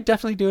 I'd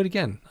definitely do it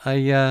again.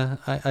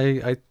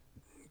 I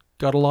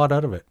got a lot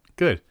out of it.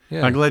 Good.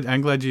 Yeah.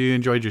 I'm glad you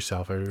enjoyed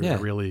yourself. I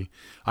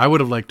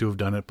would have liked to have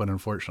done it, but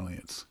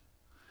unfortunately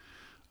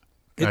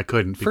I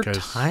couldn't For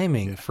because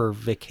timing, for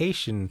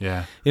vacation.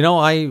 Yeah.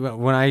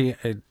 When I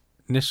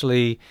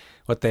initially,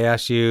 what they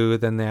asked you,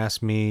 then they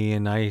asked me,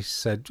 and I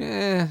said,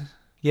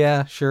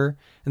 yeah, sure.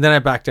 And then I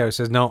backed out. I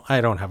says, no,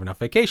 I don't have enough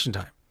vacation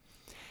time.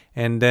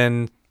 And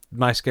then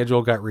my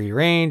schedule got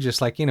rearranged.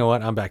 Just like, you know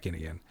what, I'm back in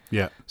again.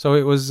 Yeah. So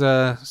it was,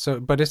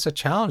 but it's a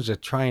challenge to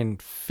try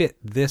and fit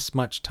this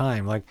much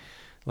time. Like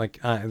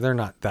they're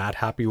not that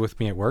happy with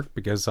me at work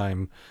because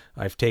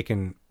I've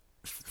taken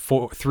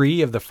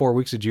 3 of the 4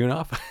 weeks of June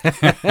off.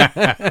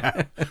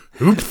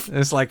 Oops.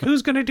 It's like,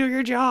 who's going to do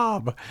your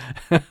job?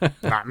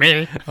 Not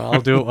me.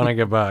 I'll do it when I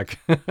get back.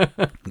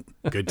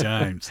 Good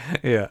times.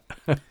 Yeah.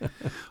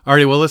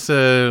 Alrighty, well, let's,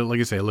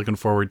 like I say, looking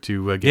forward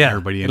to getting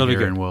everybody in it'll be here,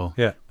 good.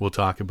 and we'll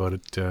talk about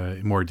it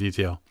in more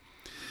detail.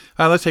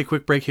 Let's take a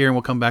quick break here, and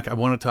we'll come back. I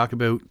want to talk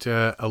about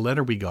a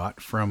letter we got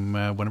from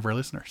one of our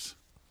listeners.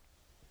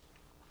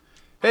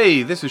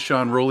 Hey, this is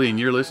Sean Rowley, and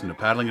you're listening to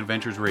Paddling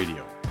Adventures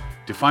Radio.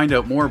 To find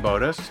out more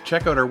about us,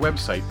 check out our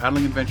website,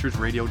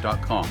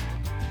 paddlingadventuresradio.com.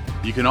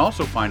 You can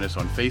also find us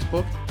on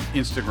Facebook,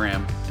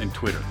 Instagram, and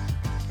Twitter.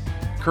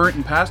 Current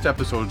and past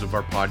episodes of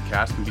our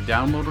podcast can be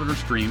downloaded or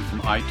streamed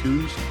from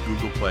iTunes,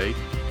 Google Play,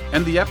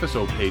 and the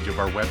episode page of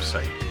our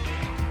website.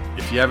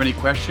 If you have any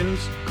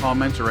questions,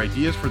 comments, or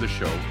ideas for the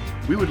show,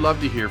 we would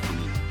love to hear from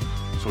you.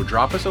 So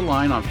drop us a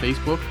line on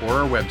Facebook or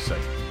our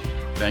website.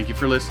 Thank you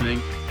for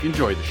listening.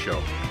 Enjoy the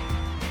show.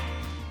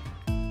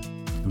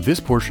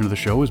 This portion of the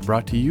show is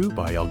brought to you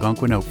by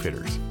Algonquin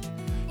Outfitters.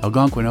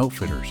 Algonquin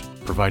Outfitters,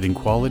 providing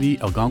quality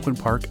Algonquin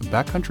Park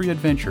backcountry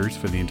adventures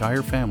for the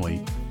entire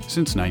family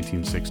since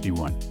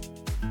 1961.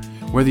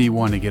 Whether you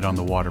want to get on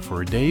the water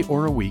for a day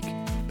or a week,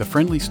 the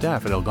friendly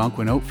staff at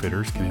Algonquin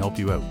Outfitters can help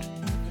you out.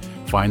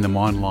 Find them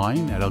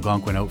online at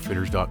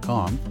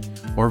algonquinoutfitters.com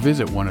or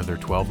visit one of their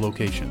 12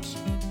 locations.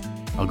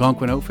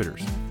 Algonquin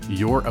Outfitters,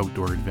 your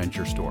outdoor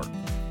adventure store,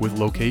 with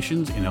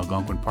locations in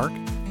Algonquin Park,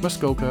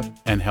 Muskoka,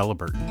 and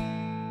Halliburton.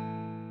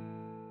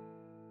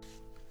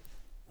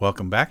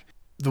 Welcome back.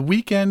 The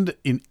weekend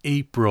in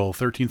April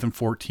 13th and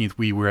 14th,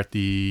 we were at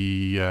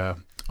the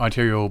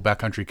Ontario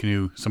Backcountry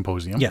Canoe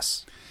Symposium.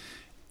 Yes.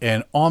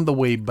 And on the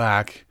way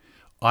back,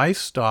 I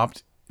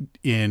stopped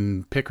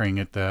in Pickering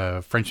at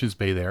the Frenchman's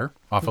Bay there,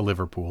 off of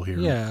Liverpool here.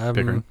 Yeah.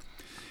 Pickering.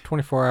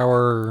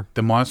 24-hour.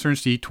 The Monster and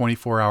Sea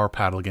 24-hour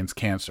paddle against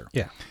cancer.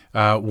 Yeah.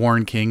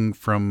 Warren King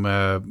from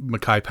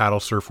Mackay Paddle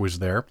Surf was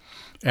there.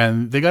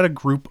 And they got a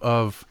group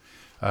of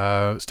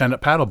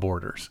stand-up paddle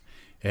boarders.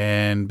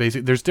 And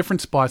basically, there's different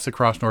spots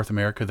across North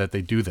America that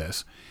they do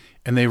this.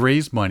 And they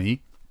raise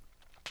money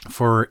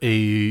for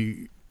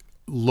a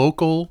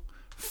local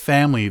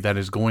family that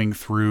is going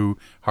through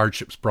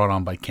hardships brought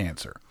on by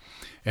cancer.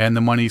 And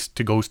the money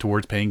goes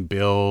towards paying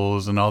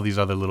bills and all these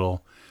other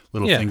little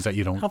things that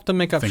you don't help them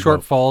make up think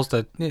shortfalls.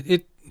 That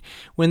it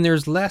when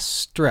there's less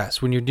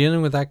stress, when you're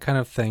dealing with that kind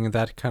of thing,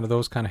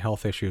 those kind of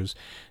health issues,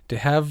 to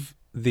have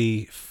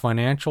the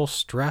financial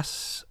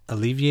stress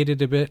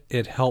alleviated a bit,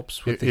 it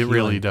helps with the healing. It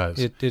really does.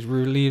 It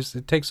relieves,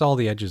 it takes all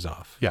the edges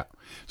off. Yeah.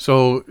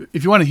 So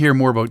if you want to hear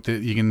more about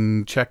that, you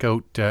can check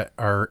out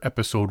our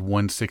episode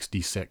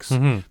 166.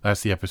 Mm-hmm.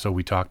 That's the episode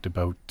we talked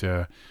about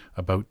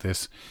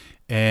this.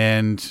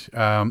 And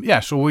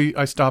so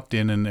I stopped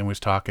in and was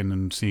talking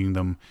and seeing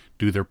them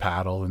do their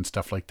paddle and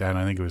stuff like that. And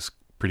I think it was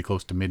pretty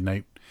close to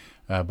midnight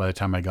by the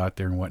time I got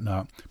there and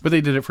whatnot. But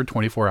they did it for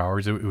 24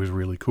 hours. It was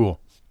really cool.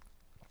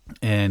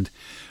 And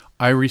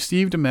I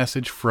received a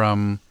message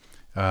from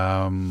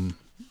the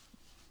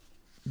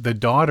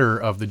daughter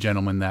of the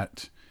gentleman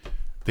that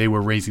they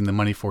were raising the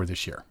money for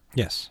this year.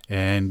 Yes.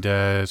 And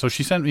so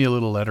she sent me a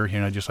little letter here,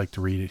 and I'd just like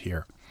to read it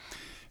here.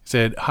 It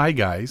said, "Hi,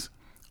 guys.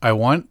 I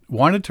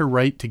wanted to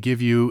write to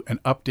give you an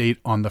update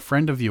on the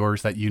friend of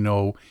yours that you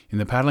know in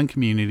the paddling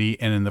community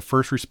and in the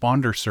first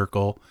responder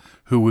circle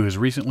who was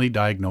recently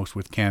diagnosed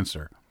with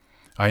cancer.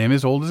 I am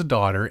as old as a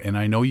daughter, and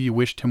I know you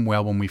wished him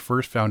well when we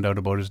first found out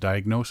about his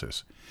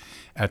diagnosis.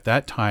 At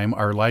that time,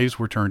 our lives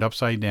were turned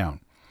upside down.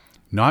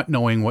 Not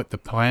knowing what the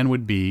plan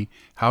would be,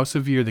 how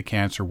severe the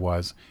cancer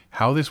was,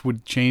 how this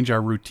would change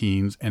our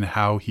routines, and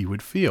how he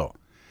would feel.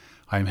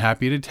 I am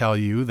happy to tell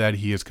you that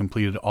he has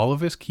completed all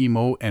of his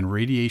chemo and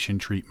radiation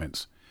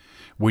treatments.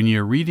 When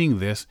you're reading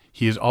this,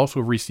 he has also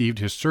received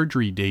his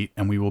surgery date,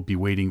 and we will be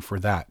waiting for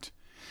that.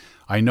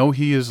 I know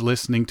he is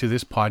listening to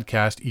this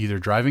podcast either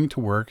driving to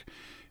work,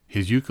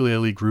 his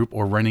ukulele group,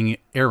 or running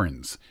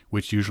errands,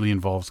 which usually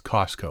involves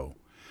Costco.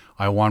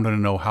 I wanted to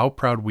know how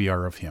proud we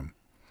are of him.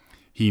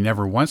 He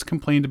never once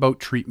complained about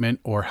treatment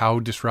or how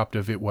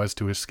disruptive it was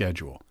to his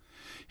schedule.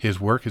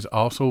 His work is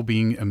also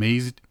being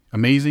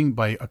amazing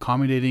by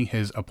accommodating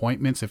his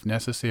appointments if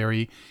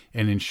necessary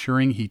and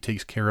ensuring he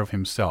takes care of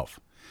himself.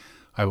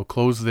 I will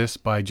close this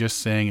by just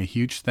saying a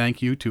huge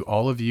thank you to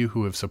all of you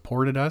who have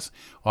supported us,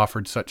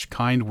 offered such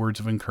kind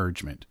words of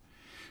encouragement.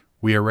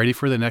 We are ready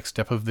for the next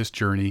step of this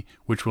journey,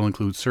 which will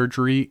include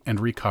surgery and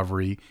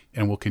recovery,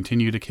 and will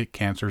continue to kick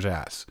cancer's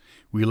ass.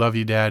 We love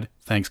you, Dad.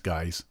 Thanks,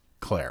 guys.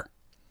 Claire.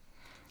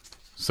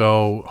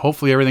 So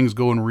hopefully everything's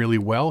going really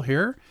well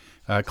here.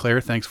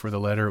 Claire, thanks for the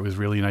letter. It was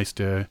really nice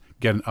to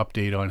get an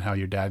update on how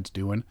your dad's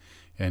doing.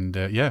 And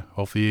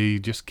hopefully he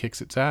just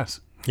kicks its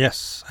ass.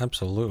 Yes,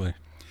 absolutely.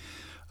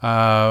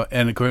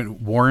 And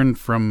Warren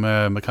from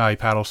Mackay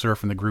Paddle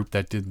Surf and the group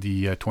that did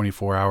the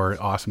 24-hour,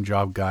 awesome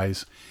job,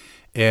 guys.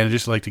 And I'd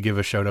just like to give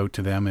a shout out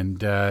to them.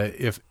 And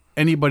if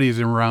anybody is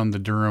around the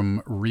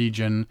Durham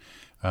region,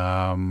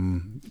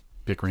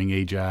 Pickering,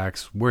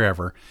 Ajax,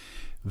 wherever,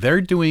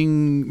 they're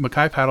doing,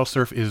 Mackay Paddle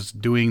Surf is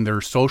doing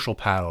their social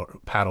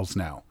paddles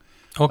now.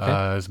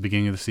 Okay. It's the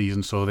beginning of the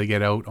season, so they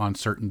get out on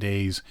certain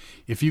days.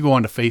 If you go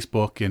onto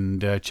Facebook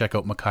and check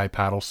out Mackay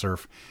Paddle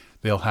Surf,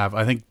 they'll have,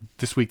 I think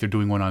this week they're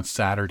doing one on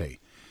Saturday.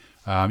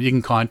 You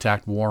can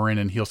contact Warren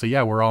and he'll say,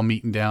 yeah, we're all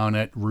meeting down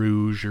at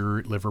Rouge or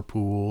at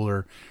Liverpool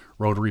or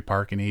Rotary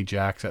Park in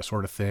Ajax, that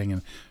sort of thing.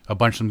 And a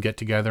bunch of them get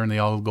together and they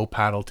all go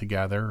paddle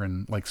together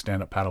and like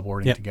stand up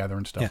paddleboarding together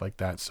and stuff like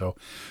that. So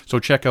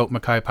check out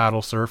Mackay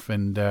Paddle Surf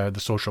and the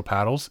social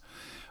paddles.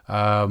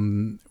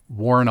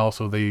 Warren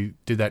also, they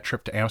did that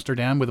trip to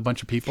Amsterdam with a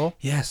bunch of people.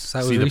 Yes, that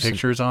was See recent. the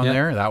pictures on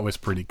there? That was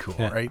pretty cool,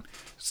 right?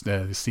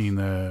 Seeing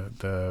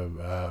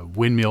the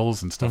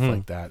windmills and stuff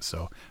like that.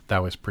 So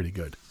that was pretty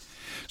good.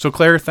 So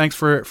Claire, thanks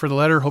for the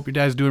letter. Hope your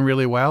dad's doing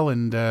really well.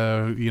 And,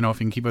 if you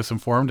can keep us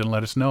informed and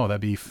let us know,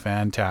 that'd be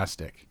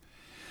fantastic.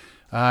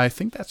 I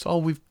think that's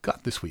all we've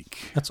got this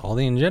week. That's all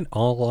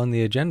all on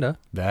the agenda.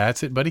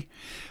 That's it, buddy.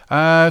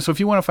 So if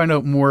you want to find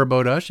out more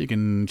about us, you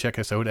can check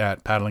us out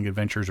at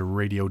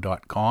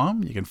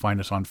paddlingadventuresradio.com. You can find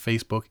us on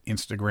Facebook,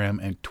 Instagram,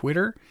 and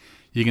Twitter.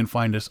 You can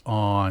find us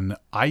on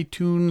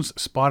iTunes,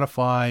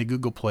 Spotify,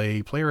 Google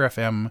Play, Player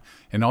FM,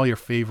 and all your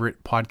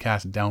favorite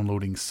podcast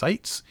downloading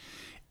sites.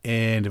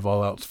 And if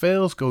all else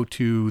fails, go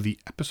to the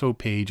episode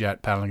page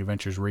at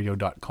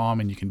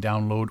paddlingadventuresradio.com and you can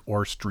download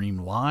or stream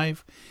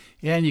live.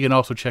 And you can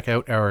also check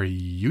out our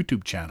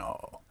YouTube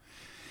channel.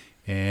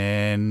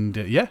 And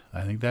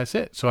I think that's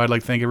it. So I'd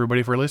like to thank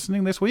everybody for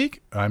listening this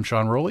week. I'm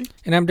Sean Rowley.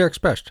 And I'm Derek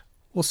Specht.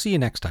 We'll see you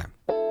next time.